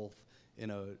for both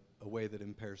in a way that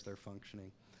impairs their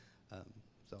functioning.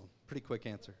 So pretty quick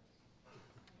answer.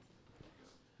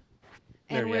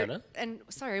 And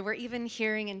sorry, we're even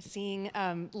hearing and seeing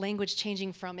language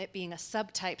changing from it being a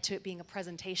subtype to it being a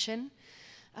presentation.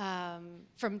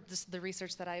 From the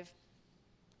research that I've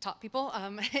taught people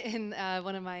in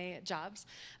one of my jobs,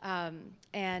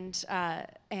 and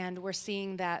we're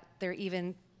seeing that they're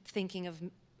even thinking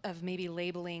of maybe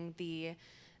labeling the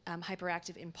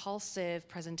hyperactive impulsive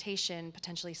presentation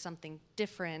potentially something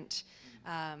different.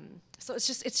 So it's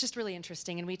just really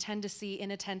interesting, and we tend to see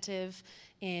inattentive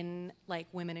in like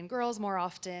women and girls more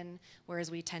often, whereas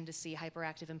we tend to see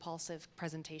hyperactive impulsive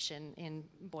presentation in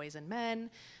boys and men.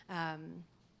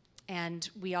 And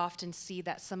we often see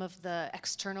that some of the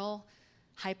external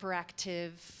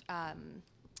hyperactive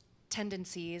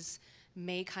tendencies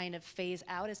may kind of phase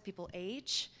out as people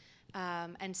age.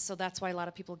 And so that's why a lot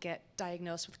of people get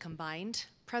diagnosed with combined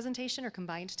presentation or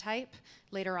combined type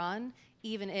later on,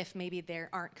 even if maybe they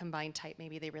aren't combined type,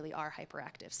 maybe they really are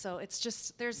hyperactive. So it's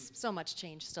just, there's so much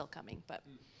change still coming, but.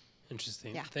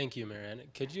 Interesting. Yeah. Thank you, Marianne.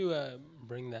 Could you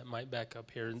bring that mic back up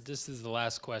here? And this is the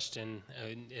last question,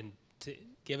 and to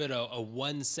give it a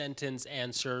 1-sentence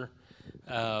answer,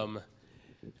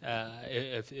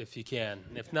 if you can.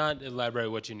 If not, elaborate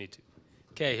what you need to.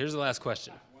 Okay, here's the last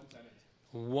question.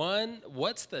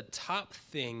 What's the top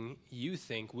thing you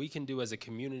think we can do as a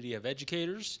community of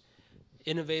educators,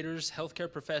 innovators, healthcare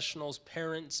professionals,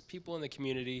 parents, people in the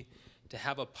community to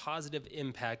have a positive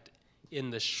impact in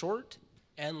the short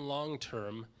and long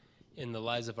term in the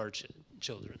lives of our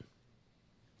children?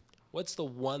 What's the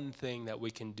one thing that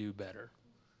we can do better?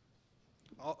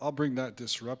 I'll bring that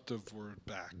disruptive word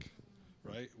back,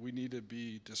 right? We need to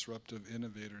be disruptive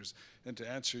innovators. And to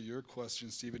answer your question,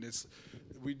 Stephen,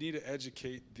 we need to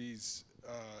educate these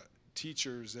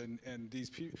teachers and these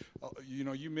people. You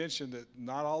know, you mentioned that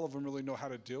not all of them really know how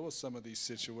to deal with some of these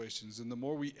situations. And the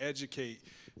more we educate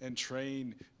and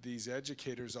train these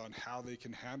educators on how they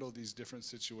can handle these different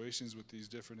situations with these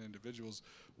different individuals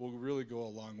will really go a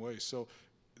long way. So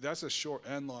that's a short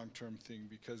and long-term thing,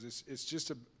 because it's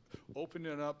just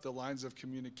opening up the lines of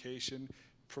communication,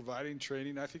 providing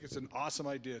training. I think it's an awesome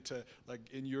idea to, like,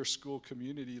 in your school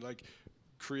community, like,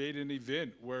 create an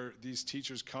event where these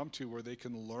teachers come to, where they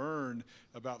can learn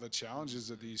about the challenges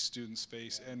that these students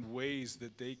face and ways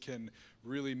that they can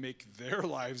really make their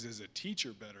lives as a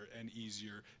teacher better and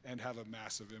easier and have a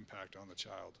massive impact on the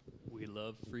child. We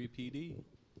love free PD.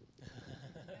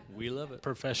 We love it.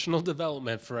 Professional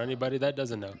development for anybody that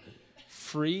doesn't know.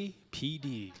 Free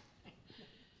PD.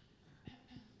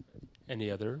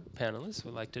 Any other panelists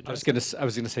would like to address? I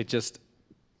was gonna say just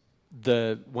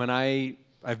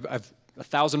I've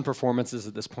 1,000 performances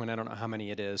at this point. I don't know how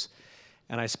many it is,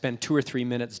 and I spend 2 or 3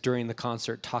 minutes during the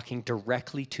concert talking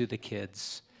directly to the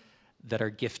kids that are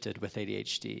gifted with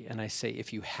ADHD. And I say,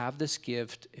 if you have this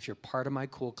gift, if you're part of my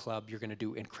cool club, you're going to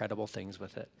do incredible things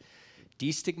with it.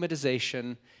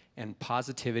 Destigmatization and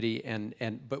positivity,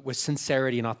 but with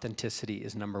sincerity and authenticity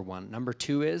is number 1. Number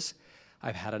 2 is,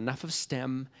 I've had enough of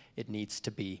STEM. It needs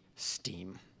to be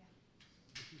STEAM.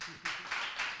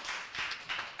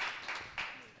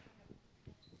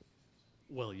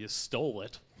 Well, you stole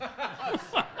it.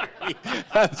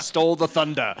 Stole the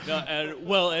thunder.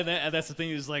 No, and that's the thing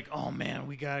is like, oh man,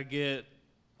 we gotta get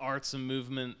arts and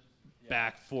movement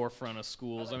back forefront of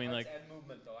schools. I mean, like, and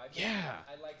movement, though. yeah.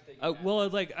 I like that. Well,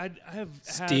 like I have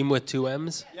STEAM with 2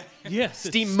 M's? Yes.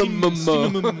 Steam.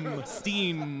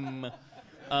 Steam.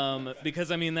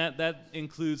 Because I mean that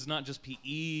includes not just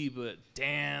PE but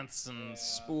dance and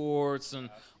sports and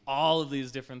all of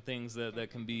these different things that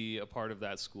can be a part of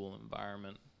that school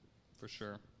environment, for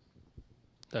sure.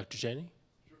 Dr. Cheney?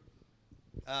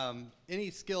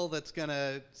 Any skill that's going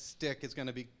to stick is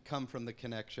going to come from the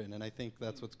connection, and I think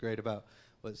that's what's great about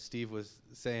what Steve was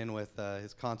saying with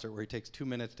his concert, where he takes 2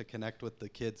 minutes to connect with the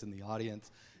kids in the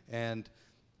audience. And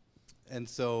and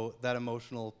so that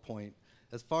emotional point.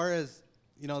 As far as,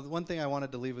 you know, the one thing I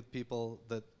wanted to leave with people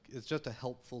that is just a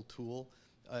helpful tool,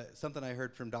 something I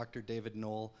heard from Dr. David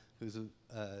Knoll, who's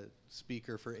a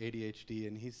speaker for ADHD,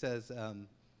 and he says,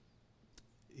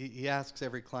 he asks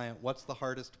every client, what's the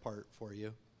hardest part for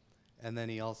you? And then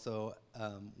he also,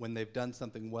 when they've done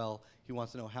something well, he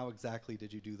wants to know, how exactly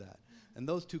did you do that? And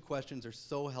those two questions are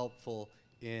so helpful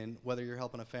in whether you're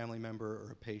helping a family member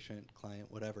or a patient, client,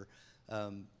 whatever,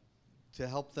 to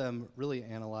help them really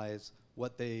analyze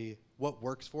what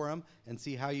works for them and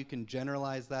see how you can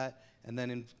generalize that and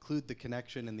then include the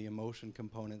connection and the emotion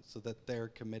component so that they're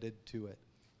committed to it.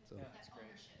 So.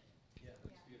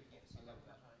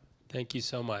 Thank you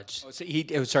so much. Oh,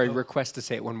 so sorry, request to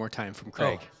say it one more time from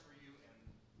Craig.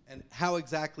 And how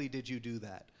exactly did you do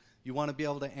that? You want to be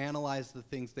able to analyze the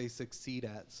things they succeed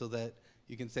at so that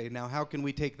you can say, now how can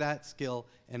we take that skill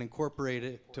and incorporate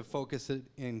it to focus it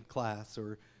in class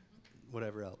or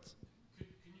whatever else? Can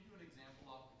you do an example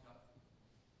off the cuff?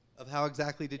 Of how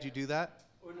exactly did you do that?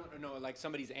 Oh, no, like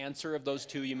somebody's answer of those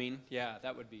two, you mean? Yeah,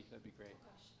 that'd be great.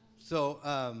 So,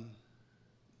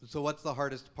 so what's the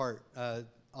hardest part?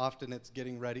 Often it's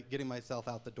getting myself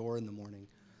out the door in the morning.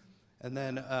 And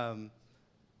then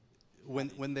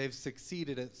when they've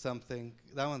succeeded at something,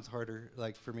 that one's harder,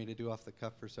 like for me to do off the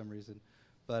cuff for some reason.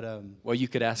 But well, you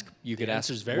could ask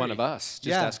one of us.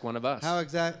 Just ask one of us.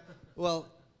 How well,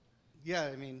 yeah,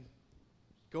 I mean,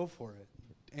 go for it.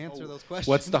 Answer those questions.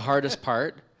 What's the hardest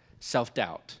part?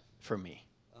 Self-doubt for me.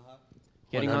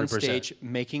 Getting 100%. on stage,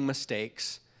 making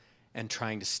mistakes, and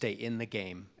trying to stay in the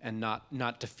game and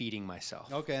not defeating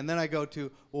myself. Okay, and then I go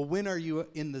to, well, when are you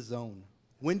in the zone?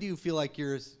 When do you feel like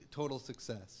you're a total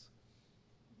success?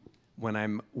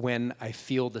 When I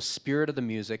feel the spirit of the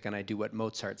music and I do what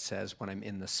Mozart says, when I'm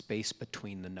in the space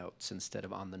between the notes instead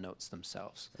of on the notes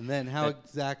themselves. And then how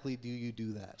exactly do you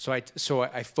do that? So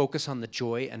I focus on the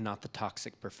joy and not the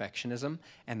toxic perfectionism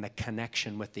and the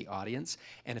connection with the audience.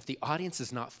 And if the audience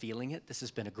is not feeling it, this has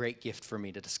been a great gift for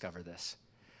me to discover this.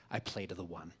 I play to the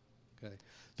one. Okay.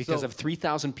 Because of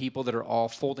 3,000 people that are all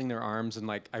folding their arms and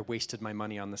like, I wasted my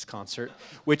money on this concert,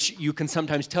 which you can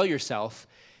sometimes tell yourself,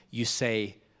 you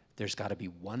say, there's got to be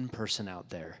one person out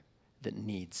there that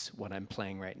needs what I'm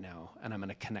playing right now, and I'm going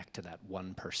to connect to that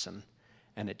one person.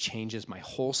 And it changes my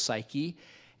whole psyche.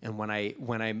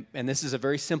 And and this is a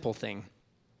very simple thing,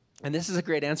 and this is a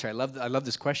great answer. I love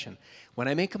this question. When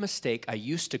I make a mistake, I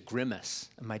used to grimace,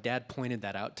 and my dad pointed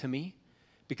that out to me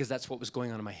because that's what was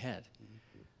going on in my head.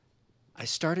 I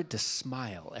started to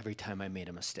smile every time I made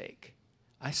a mistake.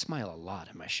 I smile a lot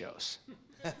in my shows.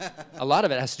 A lot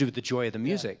of it has to do with the joy of the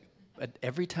music. Yeah. But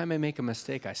every time I make a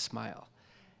mistake, I smile.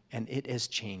 And it has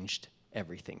changed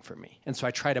everything for me. And so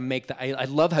I try to make that. I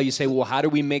love how you say, well, how do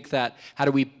we make that? How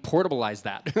do we portabilize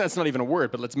that? That's not even a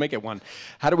word, but let's make it one.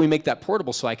 How do we make that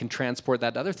portable so I can transport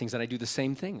that to other things? And I do the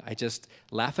same thing. I just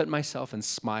laugh at myself and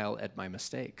smile at my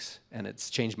mistakes. And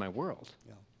it's changed my world.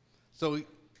 Yeah. So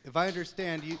if I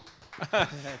understand you...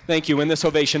 Thank you. When this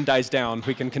ovation dies down,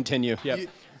 we can continue. Yep.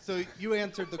 So you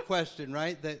answered the question,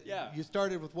 right? That you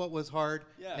started with what was hard,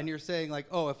 and you're saying like,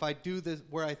 oh, if I do this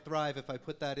where I thrive, if I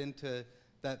put that into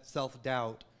that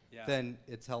self-doubt, then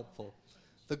it's helpful.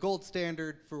 The gold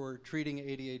standard for treating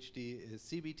ADHD is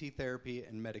CBT therapy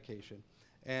and medication.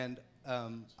 And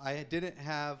I didn't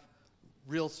have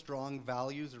real strong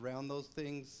values around those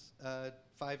things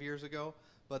 5 years ago,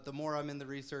 but the more I'm in the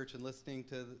research and listening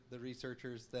to the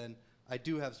researchers, then I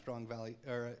do have strong value,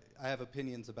 or I have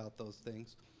opinions about those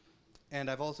things. And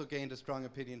I've also gained a strong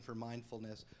opinion for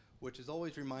mindfulness, which is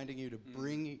always reminding you to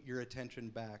bring your attention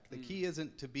back. The key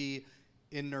isn't to be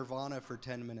in nirvana for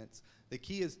 10 minutes. The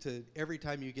key is to, every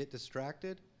time you get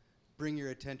distracted, bring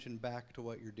your attention back to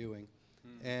what you're doing.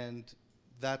 And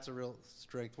that's a real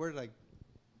strength.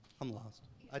 I'm lost.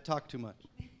 I talk too much.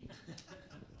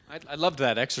 I loved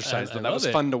that exercise, though. That was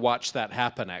fun to watch that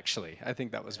happen, actually. I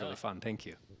think that was really fun. Thank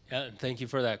you. Yeah, thank you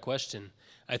for that question.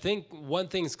 I think one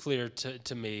thing's clear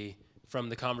to me from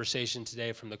the conversation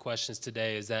today, from the questions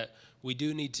today, is that we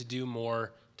do need to do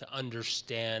more to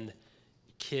understand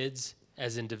kids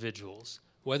as individuals.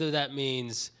 Whether that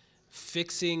means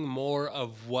fixing more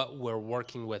of what we're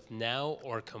working with now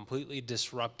or completely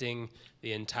disrupting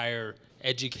the entire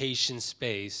education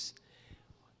space,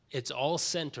 it's all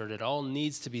centered, it all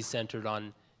needs to be centered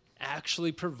on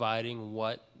actually providing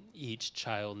what each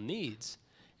child needs.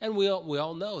 And we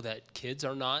all know that kids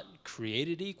are not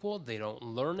created equal. They don't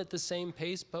learn at the same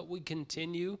pace, but we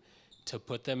continue to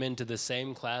put them into the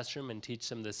same classroom and teach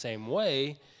them the same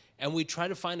way. And we try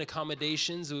to find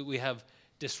accommodations. We have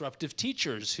disruptive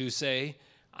teachers who say,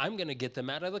 I'm going to get them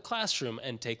out of the classroom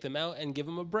and take them out and give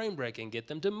them a brain break and get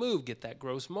them to move, get that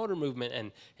gross motor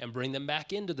movement, and bring them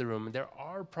back into the room. And there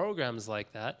are programs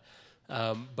like that,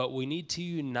 but we need to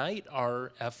unite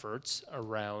our efforts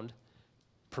around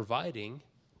providing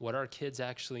what our kids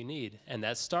actually need. And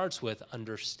that starts with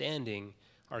understanding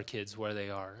our kids where they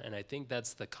are. And I think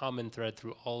that's the common thread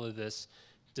through all of this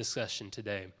discussion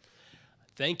today.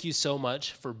 Thank you so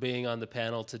much for being on the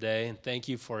panel today, and thank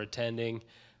you for attending.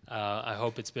 I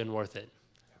hope it's been worth it.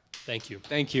 Thank you.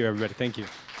 Thank you, everybody. Thank you.